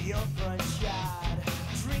in your front yard,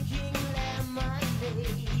 drinking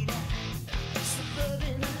lemonade,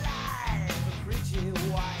 suburban life, a pretty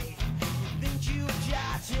wife. You think you've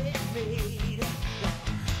got it made,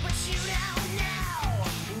 but you don't know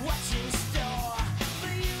what's in store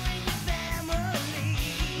for you and your family.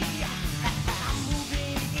 I'm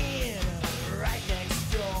moving in right next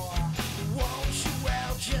door. Won't you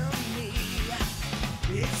welcome me?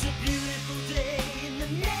 It's a beautiful day in the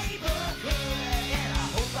neighborhood, and I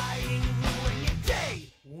hope I ain't ruin your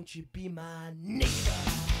day. Won't you be my neighbor?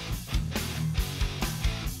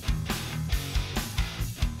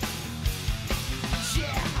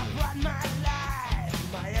 Yeah, I brought my life,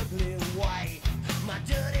 my ugly wife, my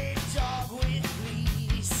dirty dog with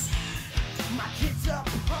fleas. My kid's a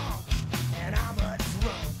punk, and I'm a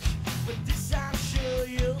drunk, but this I'm sure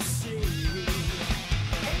you'll see.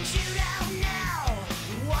 And you don't know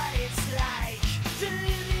what it's like to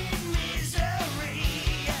live in misery.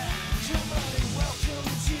 Somebody welcome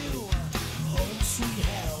to home sweet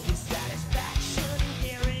hell with satisfaction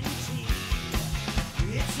guaranteed.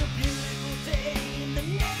 It's a beautiful day in the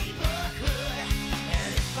neighborhood,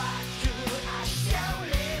 and if I could, I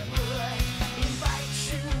surely would invite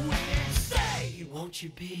you in and say, won't you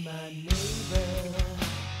be my neighbor?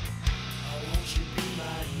 Oh, won't you be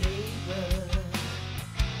my neighbor?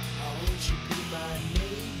 Oh, won't you be my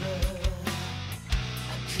neighbor?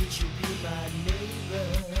 Could you be my neighbor?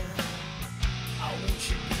 Oh, won't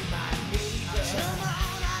you be my neighbor? Come on,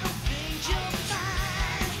 I don't think you'll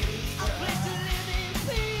find a place to live in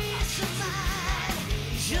peace of mind.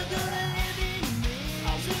 You're gonna live in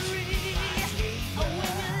misery when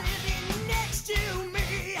you're living next to me.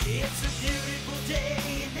 It's a beautiful day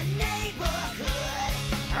in the neighborhood.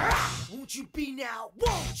 Won't you be now?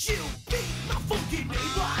 Won't you be my funky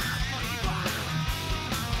neighbor?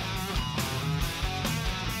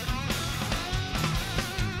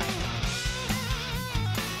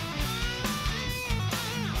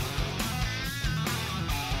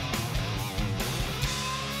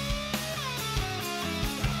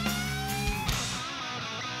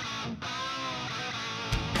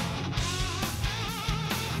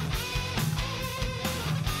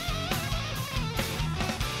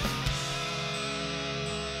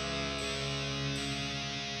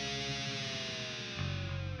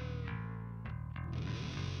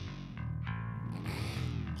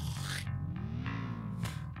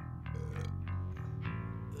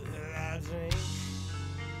 I drink,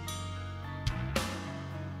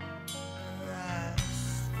 I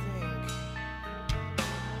stink,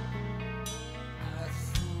 I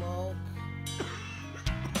smoke,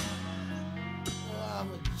 I'm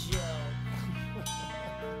a joke.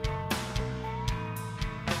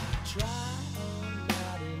 Try all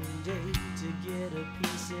night and day to get a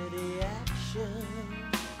piece of the action.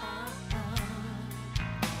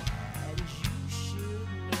 And you should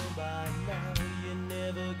know by now you're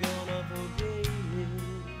never gonna forget it.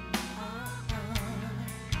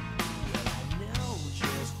 Well, I know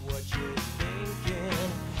just what you're thinking.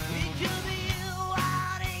 It could be you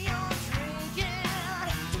out and you're drinking.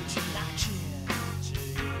 Don't you like it till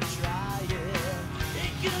you try it?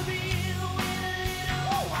 It could be you in a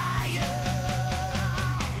little wire.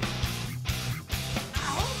 I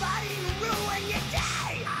hope I didn't ruin your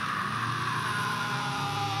day.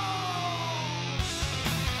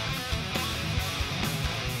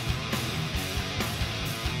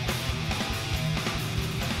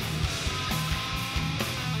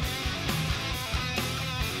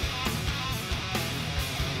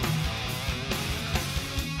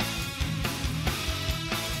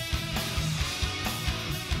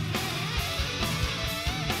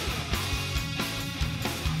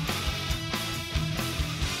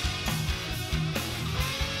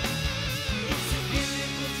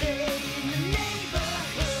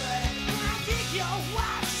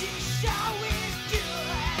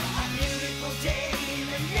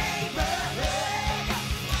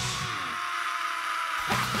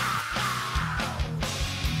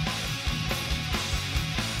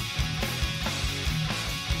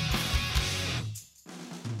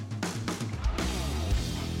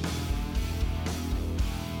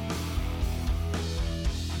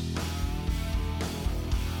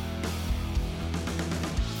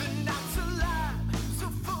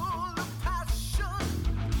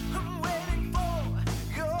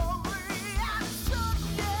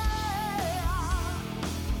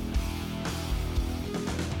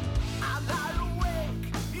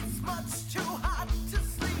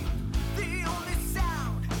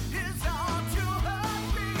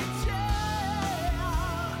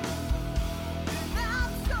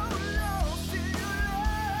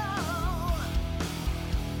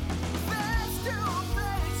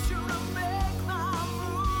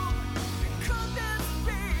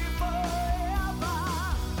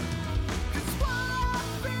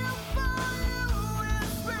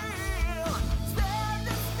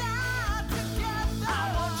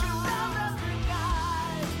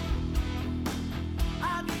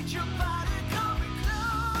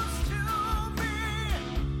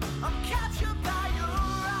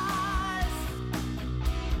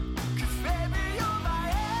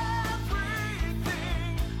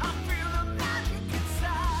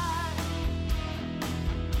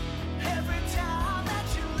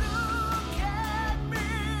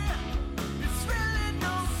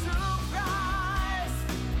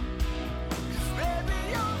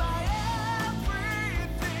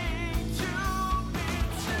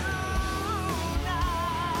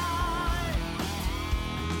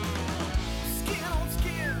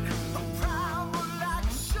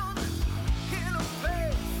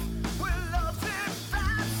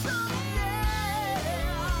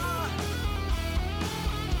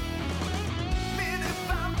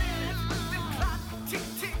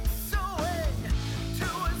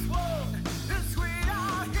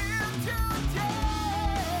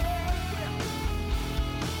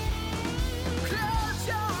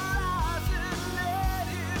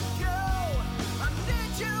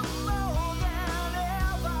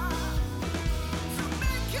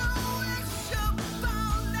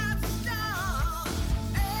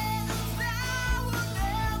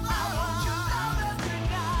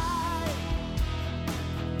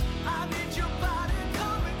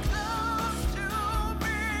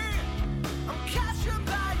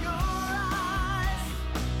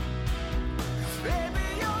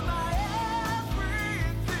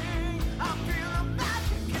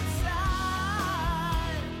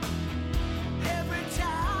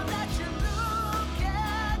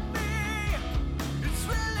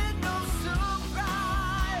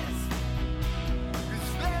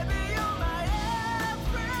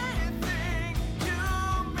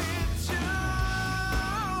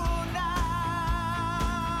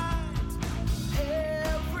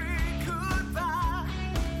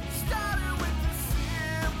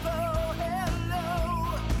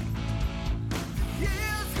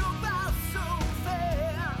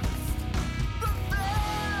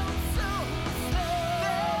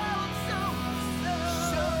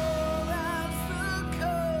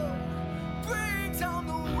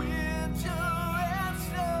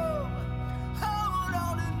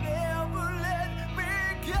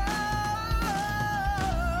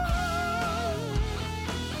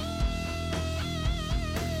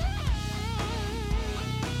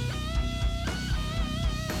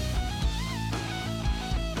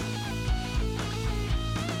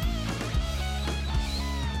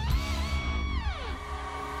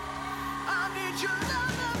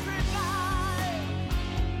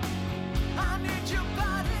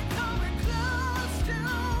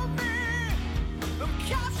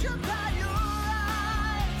 captured by your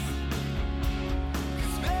eyes.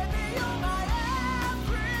 'Cause baby, you're my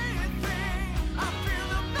everything. I feel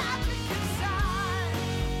the magic inside.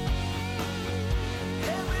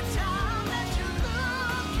 Every time that you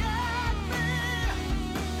look at me,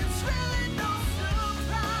 it's really no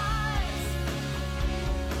surprise.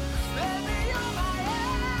 'Cause baby, you're my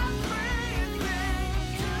everything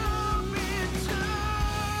to me tonight.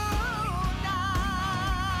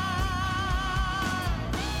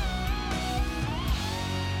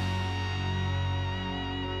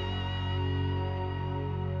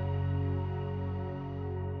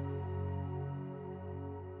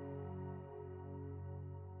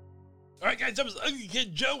 All right, guys, that was Ugly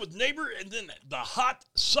Kid Joe with Neighbor, and then the Hot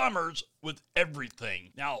Summers with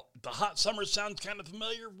Everything. Now, the Hot Summers sounds kind of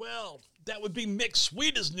familiar. Well, that would be Mick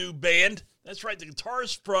Sweeta's new band. That's right, the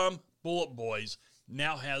guitarist from Bullet Boys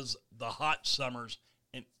now has the Hot Summers,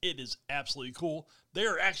 and it is absolutely cool. They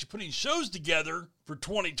are actually putting shows together for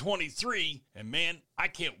 2023, and man, I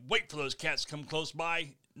can't wait for those cats to come close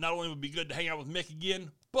by. Not only would it be good to hang out with Mick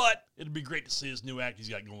again, but it'd be great to see his new act he's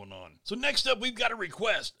got going on. So next up, we've got a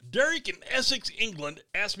request. Derek in Essex, England,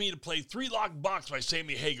 asked me to play Three Lock Box by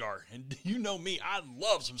Sammy Hagar. And you know me, I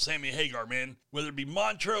love some Sammy Hagar, man. Whether it be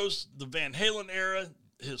Montrose, the Van Halen era,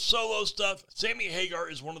 his solo stuff, Sammy Hagar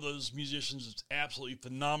is one of those musicians that's absolutely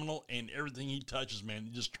phenomenal, and everything he touches, man,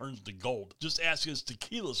 it just turns to gold. Just ask his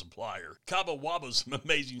tequila supplier. Cabo Wabo's some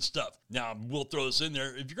amazing stuff. Now, we'll throw this in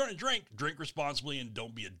there. If you're going to drink responsibly and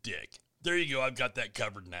don't be a dick. There you go. I've got that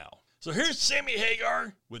covered now. So here's Sammy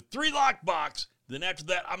Hagar with Three Lock Box. Then after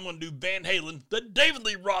that, I'm going to do Van Halen, the David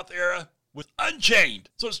Lee Roth era, with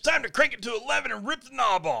Unchained. So it's time to crank it to 11 and rip the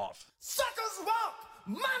knob off. Suckers walk,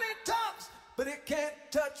 money talks, but it can't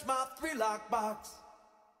touch my 3-lock box.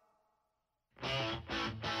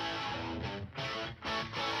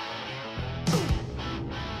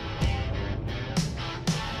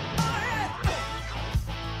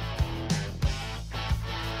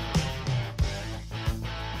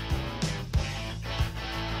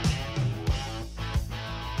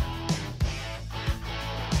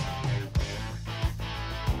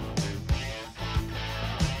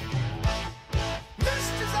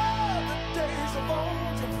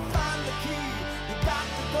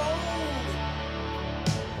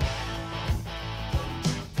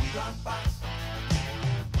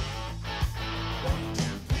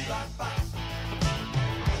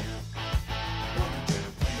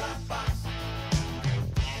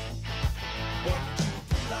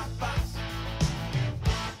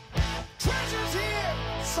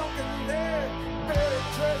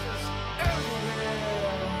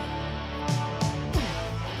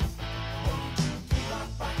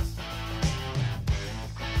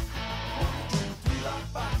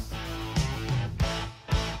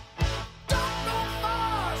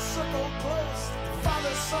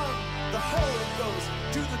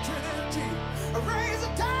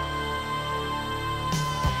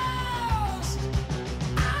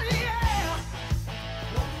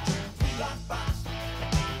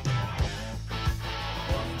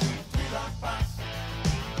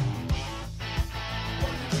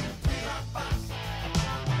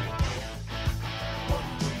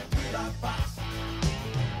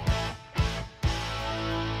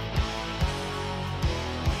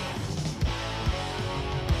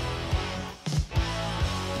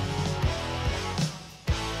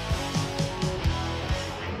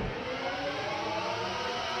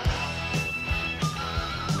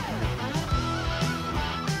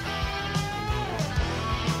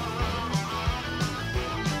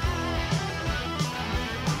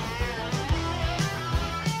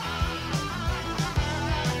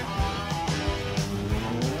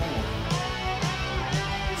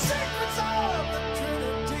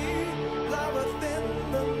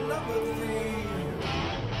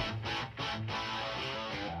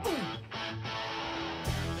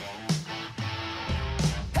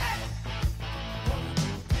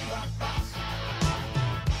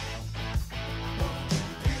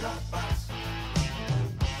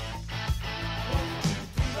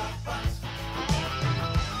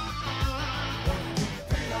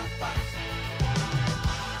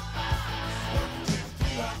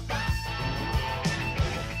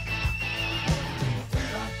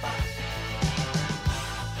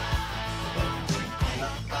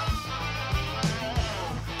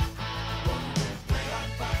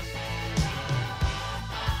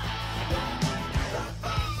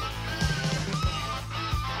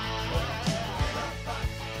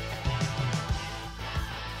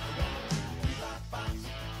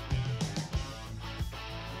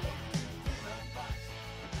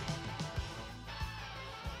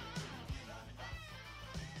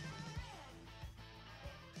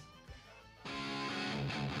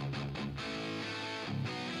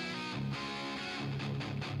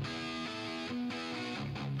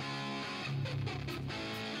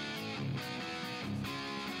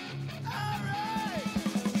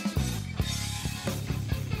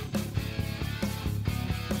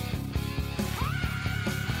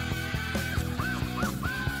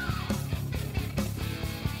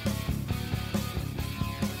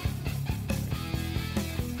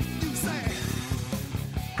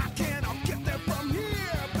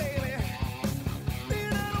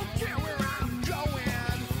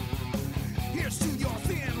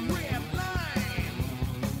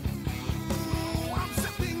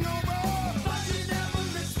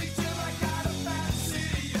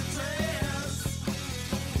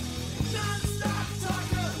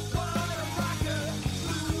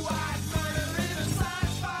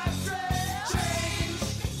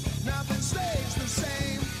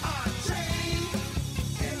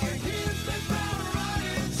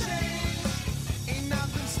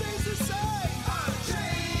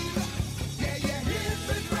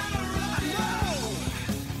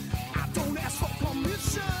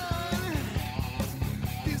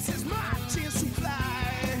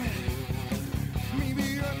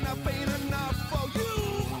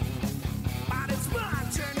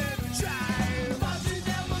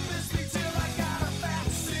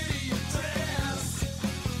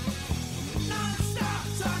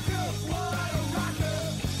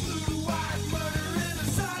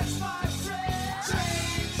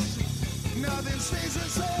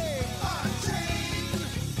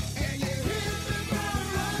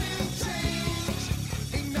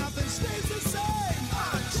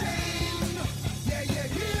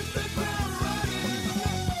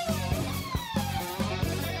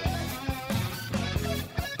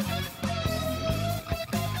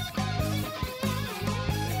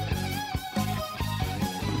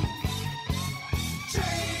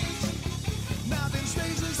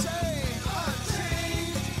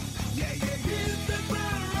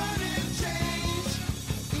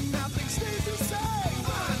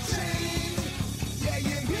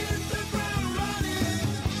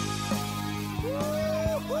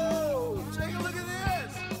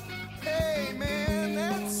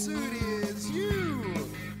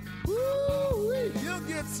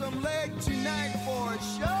 late tonight for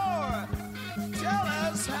sure. Tell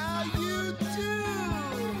us how you do.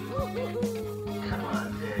 Come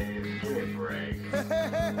on, Dave, give me a break.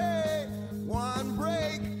 Hey, one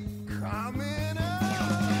break coming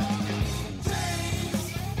up. Change,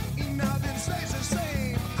 ain't nothing stays the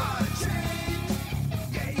same. Change,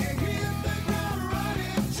 yeah, you hit the ground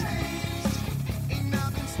running. Change, ain't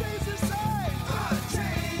nothing stays the same.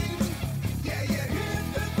 Change, yeah, you hit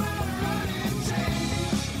the ground running.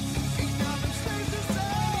 Change, ain't nothing stays the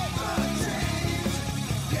same. Change,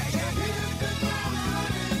 yeah, you hit the ground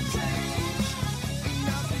running. Change, ain't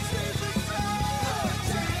nothing stays the same.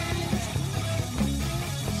 Change.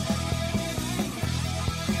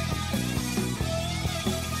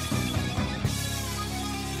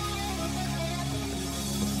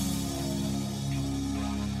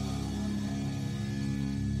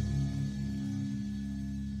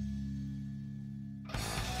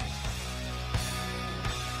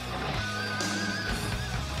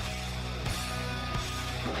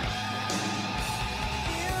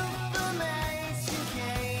 Information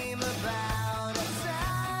came about.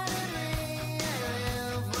 Suddenly I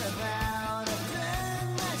live without. Turn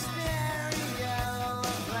my stereo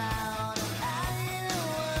about. I don't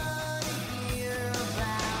wanna hear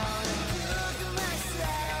about. Took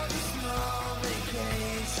myself a small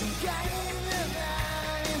vacation. Kind of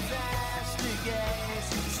an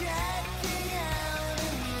investigation. Checking out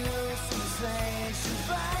a new sensation.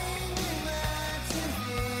 Finding much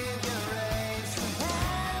configuration.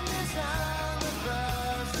 Hammers on the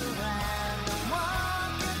bus around.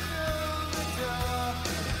 Walking through the door.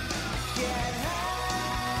 Get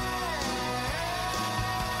high.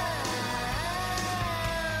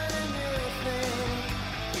 A new thing.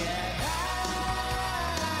 Get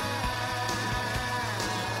high.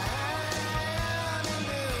 A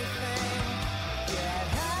new thing. Get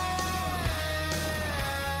high.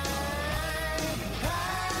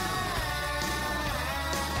 High.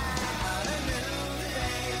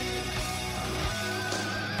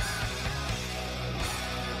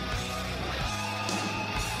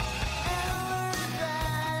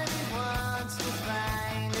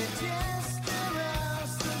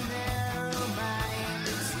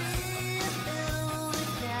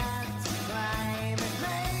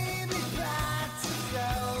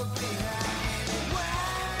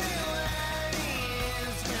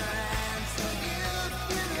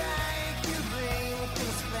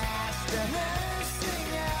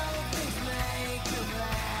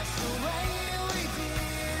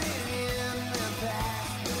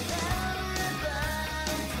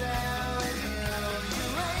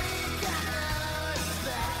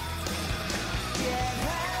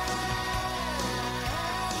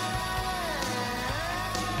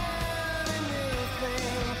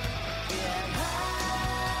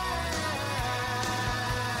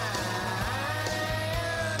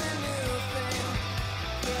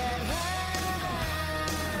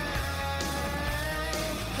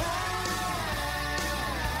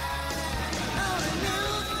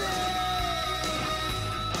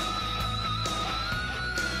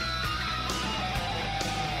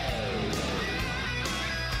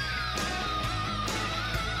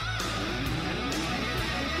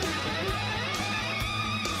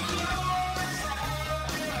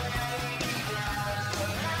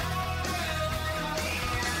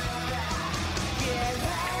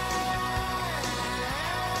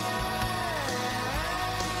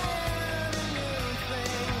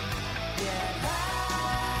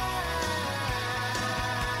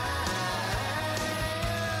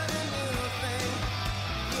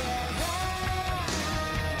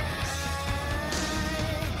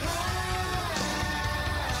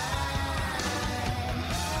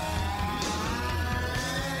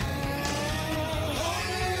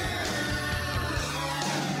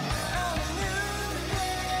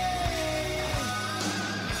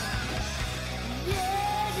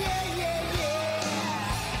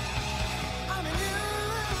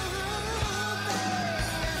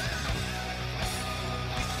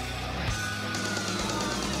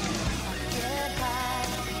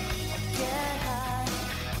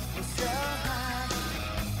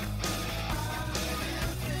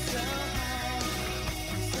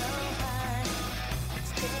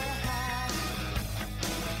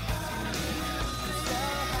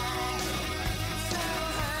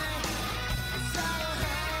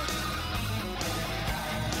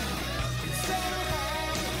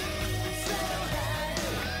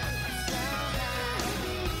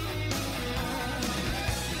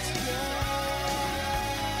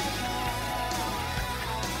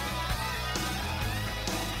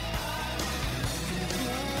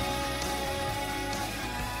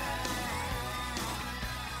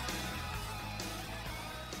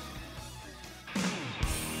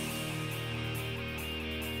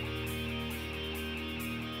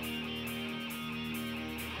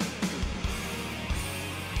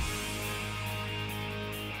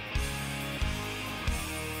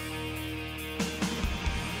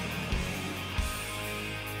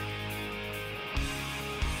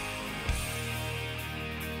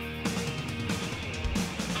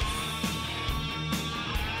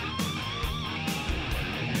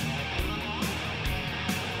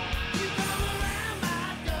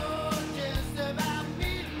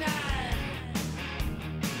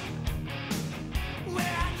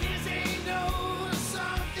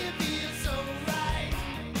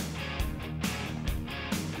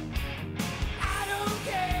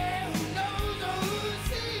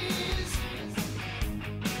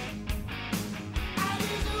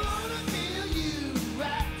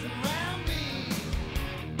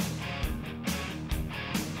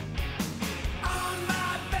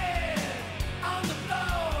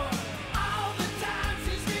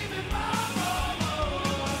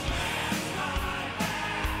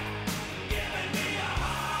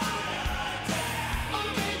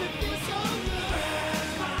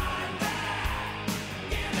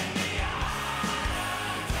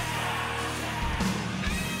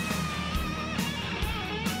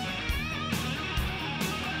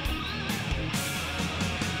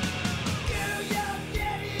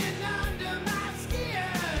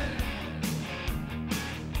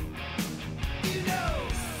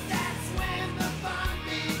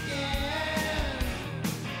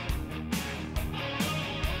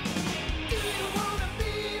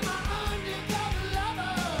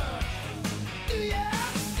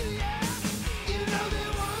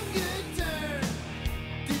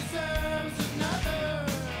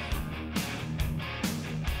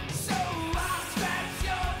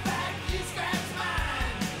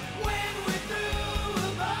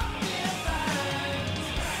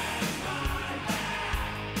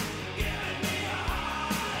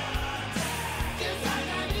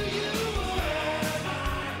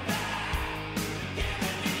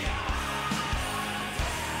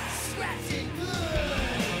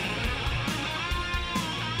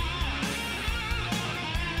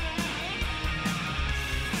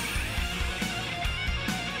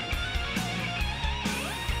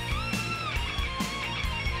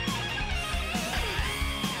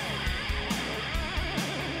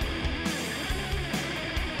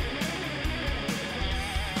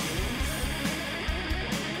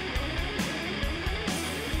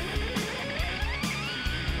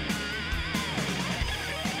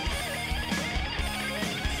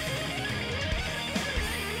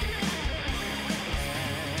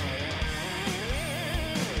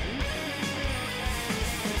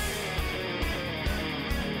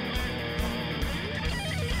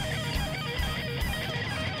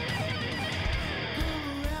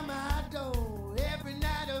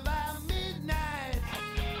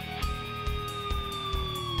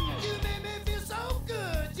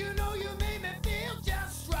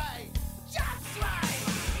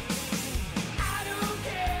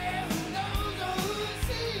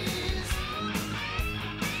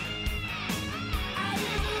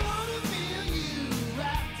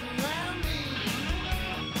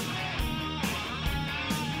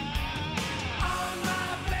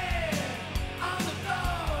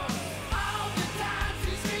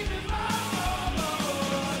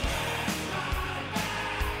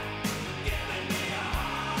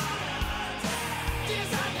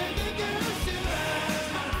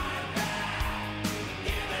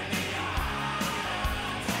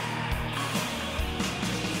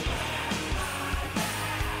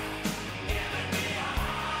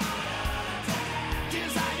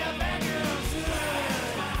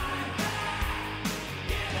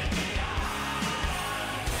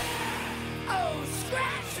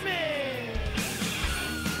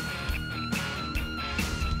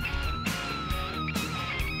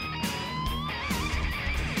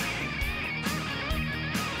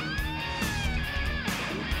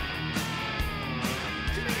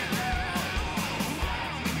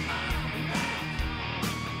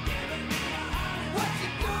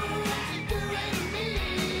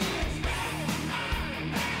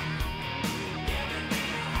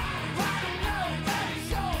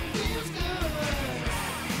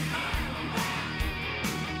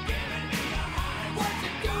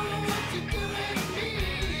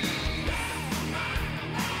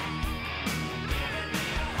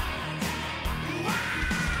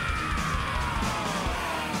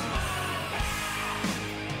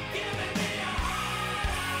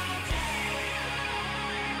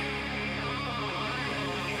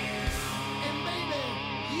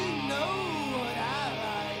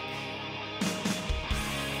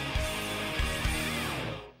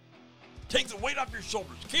 Take the weight off your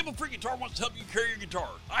shoulders. Cable Free Guitar wants to help you carry your guitar.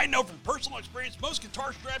 I know from personal experience, most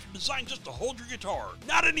guitar straps are designed just to hold your guitar.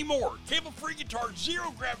 Not anymore. Cable Free Guitar's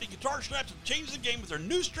zero-gravity guitar straps have changed the game with their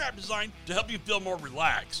new strap design to help you feel more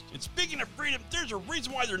relaxed. And speaking of freedom, there's a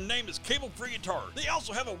reason why their name is Cable Free Guitar. They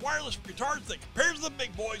also have a wireless for guitars that compares to the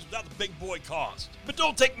big boys without the big boy cost. But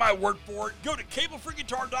don't take my word for it. Go to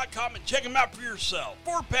cablefreeguitar.com and check them out for yourself.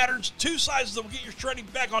 4 patterns, 2 sizes that will get your shredding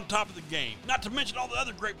back on top of the game. Not to mention all the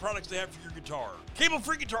other great products they have for your guitar. Cable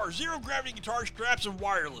Free Guitar, zero-gravity guitar straps and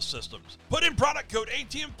wireless systems. Put in product code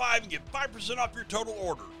ATM5 and get 5% off your total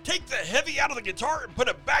order. Take the heavy out of the guitar and put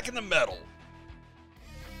it back in the metal.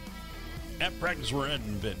 At Practice We're at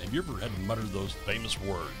Invent, have you ever had to mutter those famous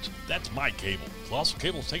words? That's my cable. Colossal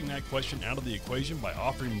Cable's taking that question out of the equation by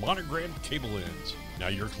offering monogrammed cable ends. Now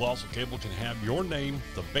your Colossal Cable can have your name,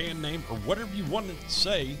 the band name, or whatever you want it to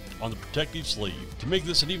say on the protective sleeve. To make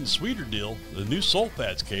this an even sweeter deal, the new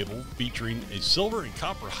Sulfats cable, featuring a silver and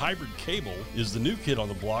copper hybrid cable, is the new kid on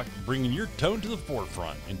the block, bringing your tone to the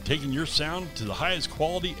forefront and taking your sound to the highest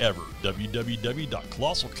quality ever.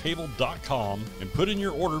 www.colossalcable.com and put in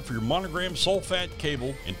your order for your monogram Sulfat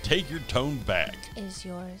cable and take your tone back. Is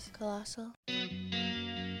yours colossal?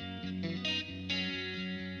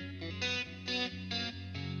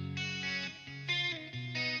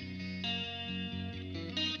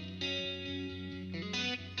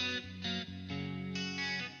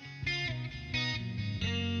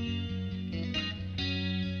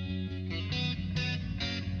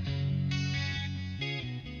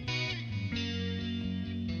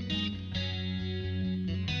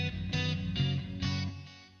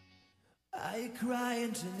 Are you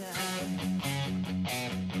crying tonight?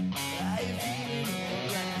 Are you feeling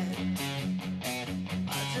alright? I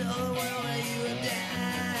tell the world that you were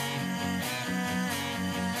down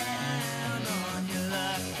on your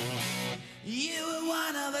luck. You were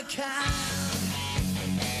one of a kind.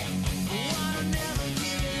 One who never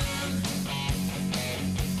give in.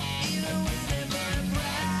 Even when they put a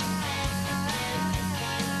price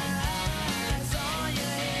on your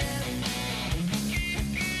head.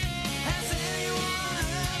 Has anyone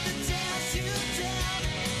heard the tales you tell?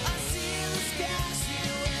 I see the sky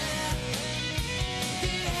silhouette.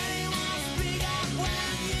 Did anyone speak up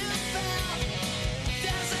when you fell?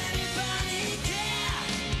 Does anybody care?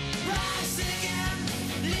 Rise again,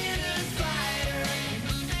 live and fight.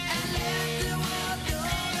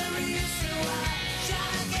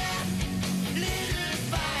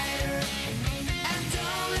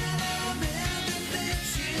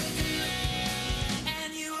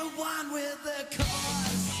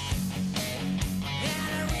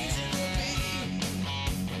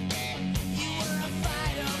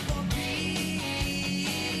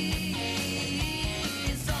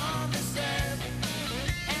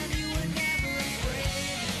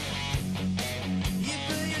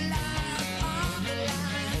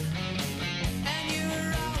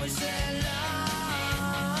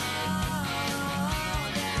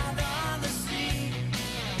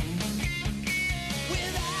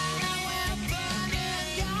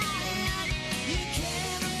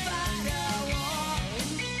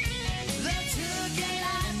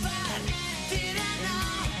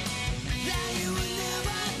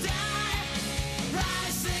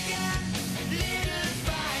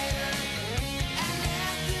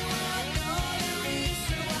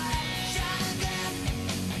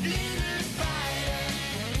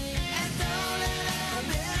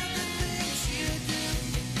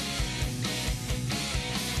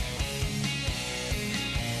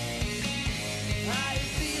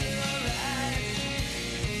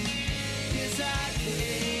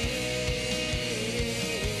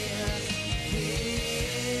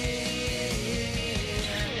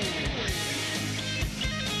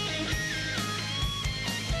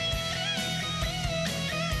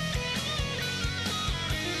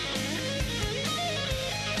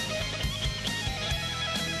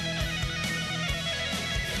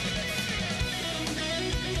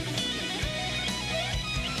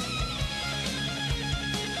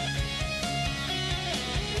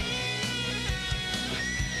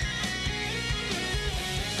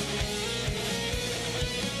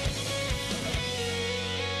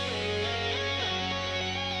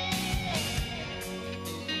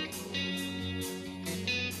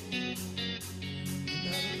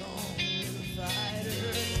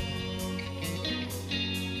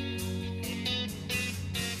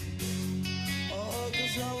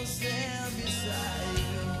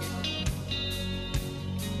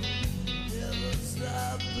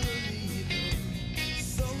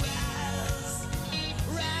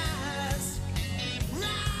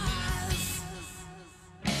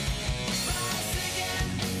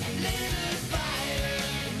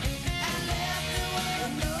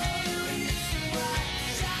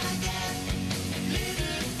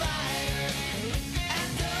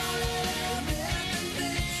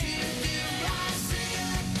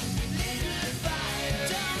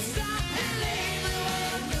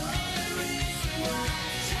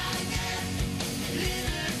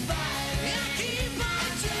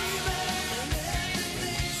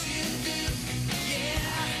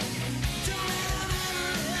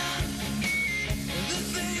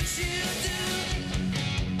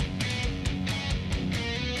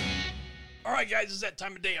 right, guys, it's that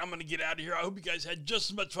time of day. I'm going to get out of here. I hope you guys had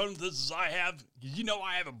just as much fun with this as I have, because you know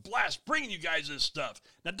I have a blast bringing you guys this stuff.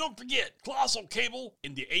 Now, don't forget, Colossal Cable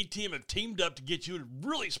and the ATM have teamed up to get you a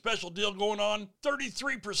really special deal going on.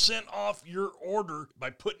 33% off your order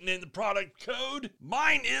by putting in the product code.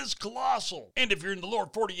 Mine is Colossal. And if you're in the lower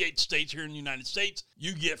 48 states here in the United States,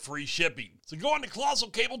 you get free shipping. So go on to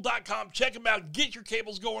colossalcable.com, check them out, get your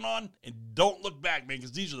cables going on, and don't look back, man,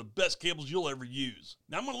 because these are the best cables you'll ever use.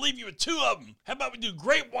 Now, I'm going to leave you with two of them. How about we do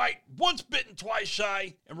Great White, Once Bitten, Twice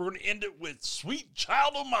Shy, and we're going to end it with Sweet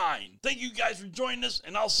Child of Mine. Thank you guys for joining us,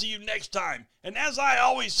 and I'll see you next time. And as I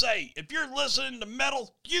always say, if you're listening to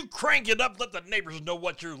metal, you crank it up, let the neighbors know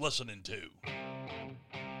what you're listening to.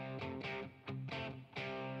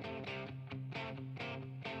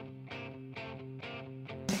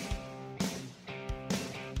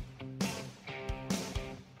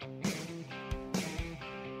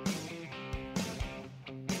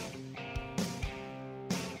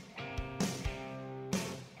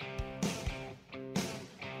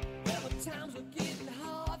 Times are getting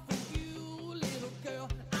hard for you, little girl.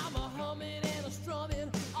 I'm a humming and a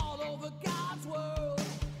strumming all over God's world.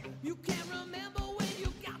 You can't remember when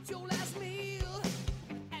you got your last meal,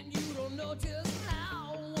 and you don't know just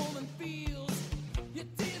how a woman feels. You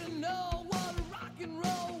didn't know what rock and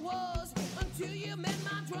roll was until you met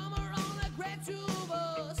my drummer on a great tour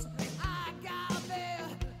bus. I got there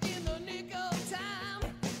in the nick of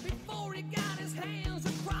time before he got his hands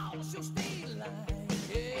across your state line.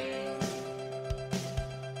 Yeah.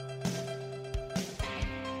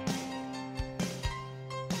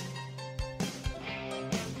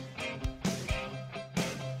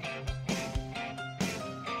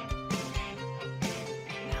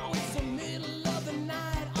 Now it's the middle of the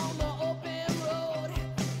night on the open road.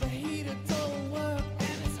 The heater don't work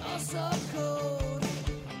and it's us up cold.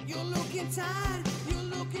 You're looking tired,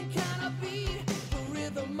 you're looking kinda beat. The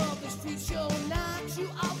rhythm of the street show knocks you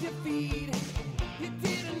off your feet. You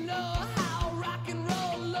didn't know how rock and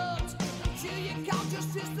roll looked until you caught your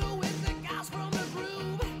sister with the guys from the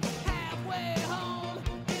groove. Halfway home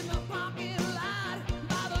in the parking lot,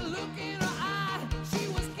 by the look in her eye, she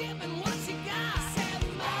was giving what she got. Said,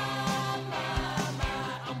 my,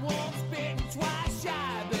 I'm once bitten, twice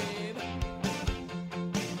shy, babe.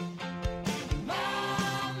 My,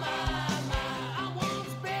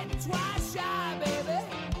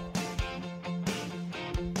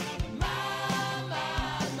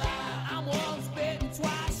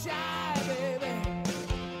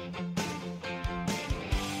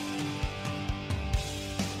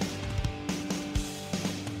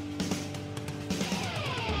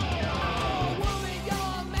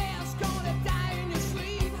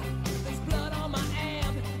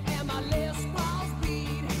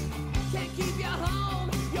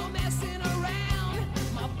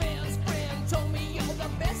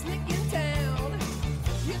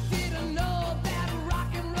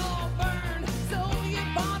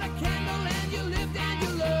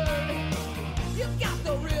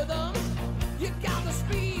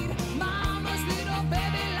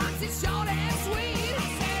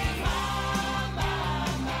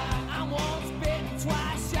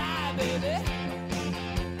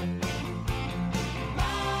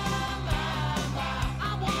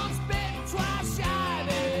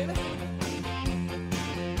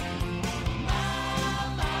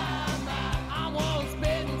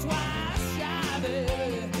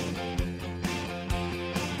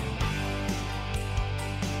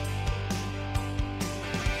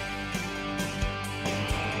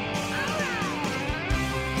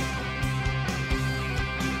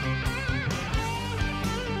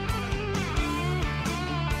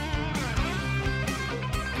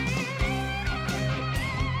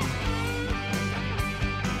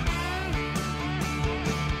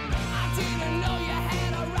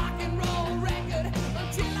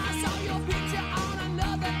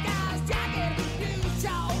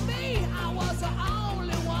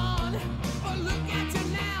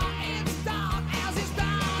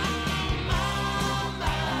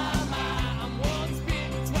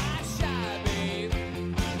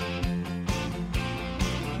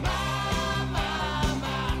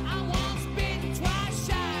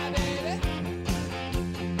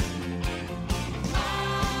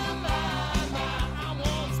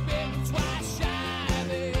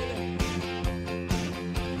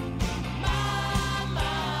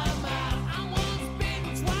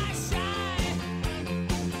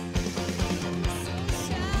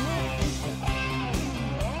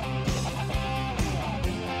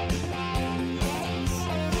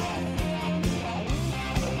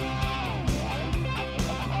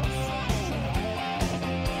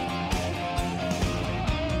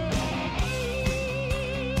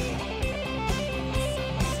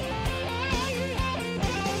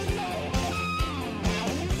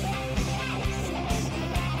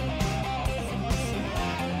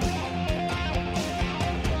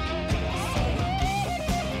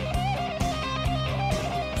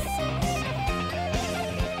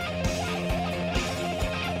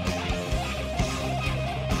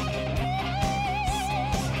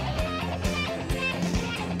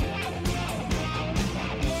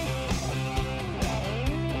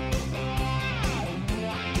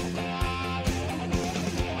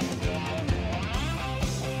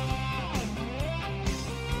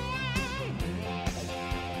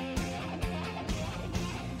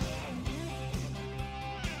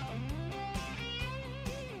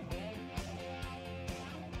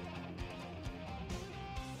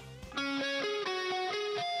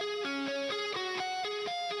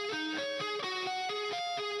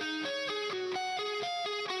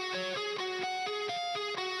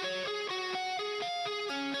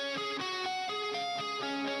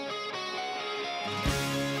 Bye.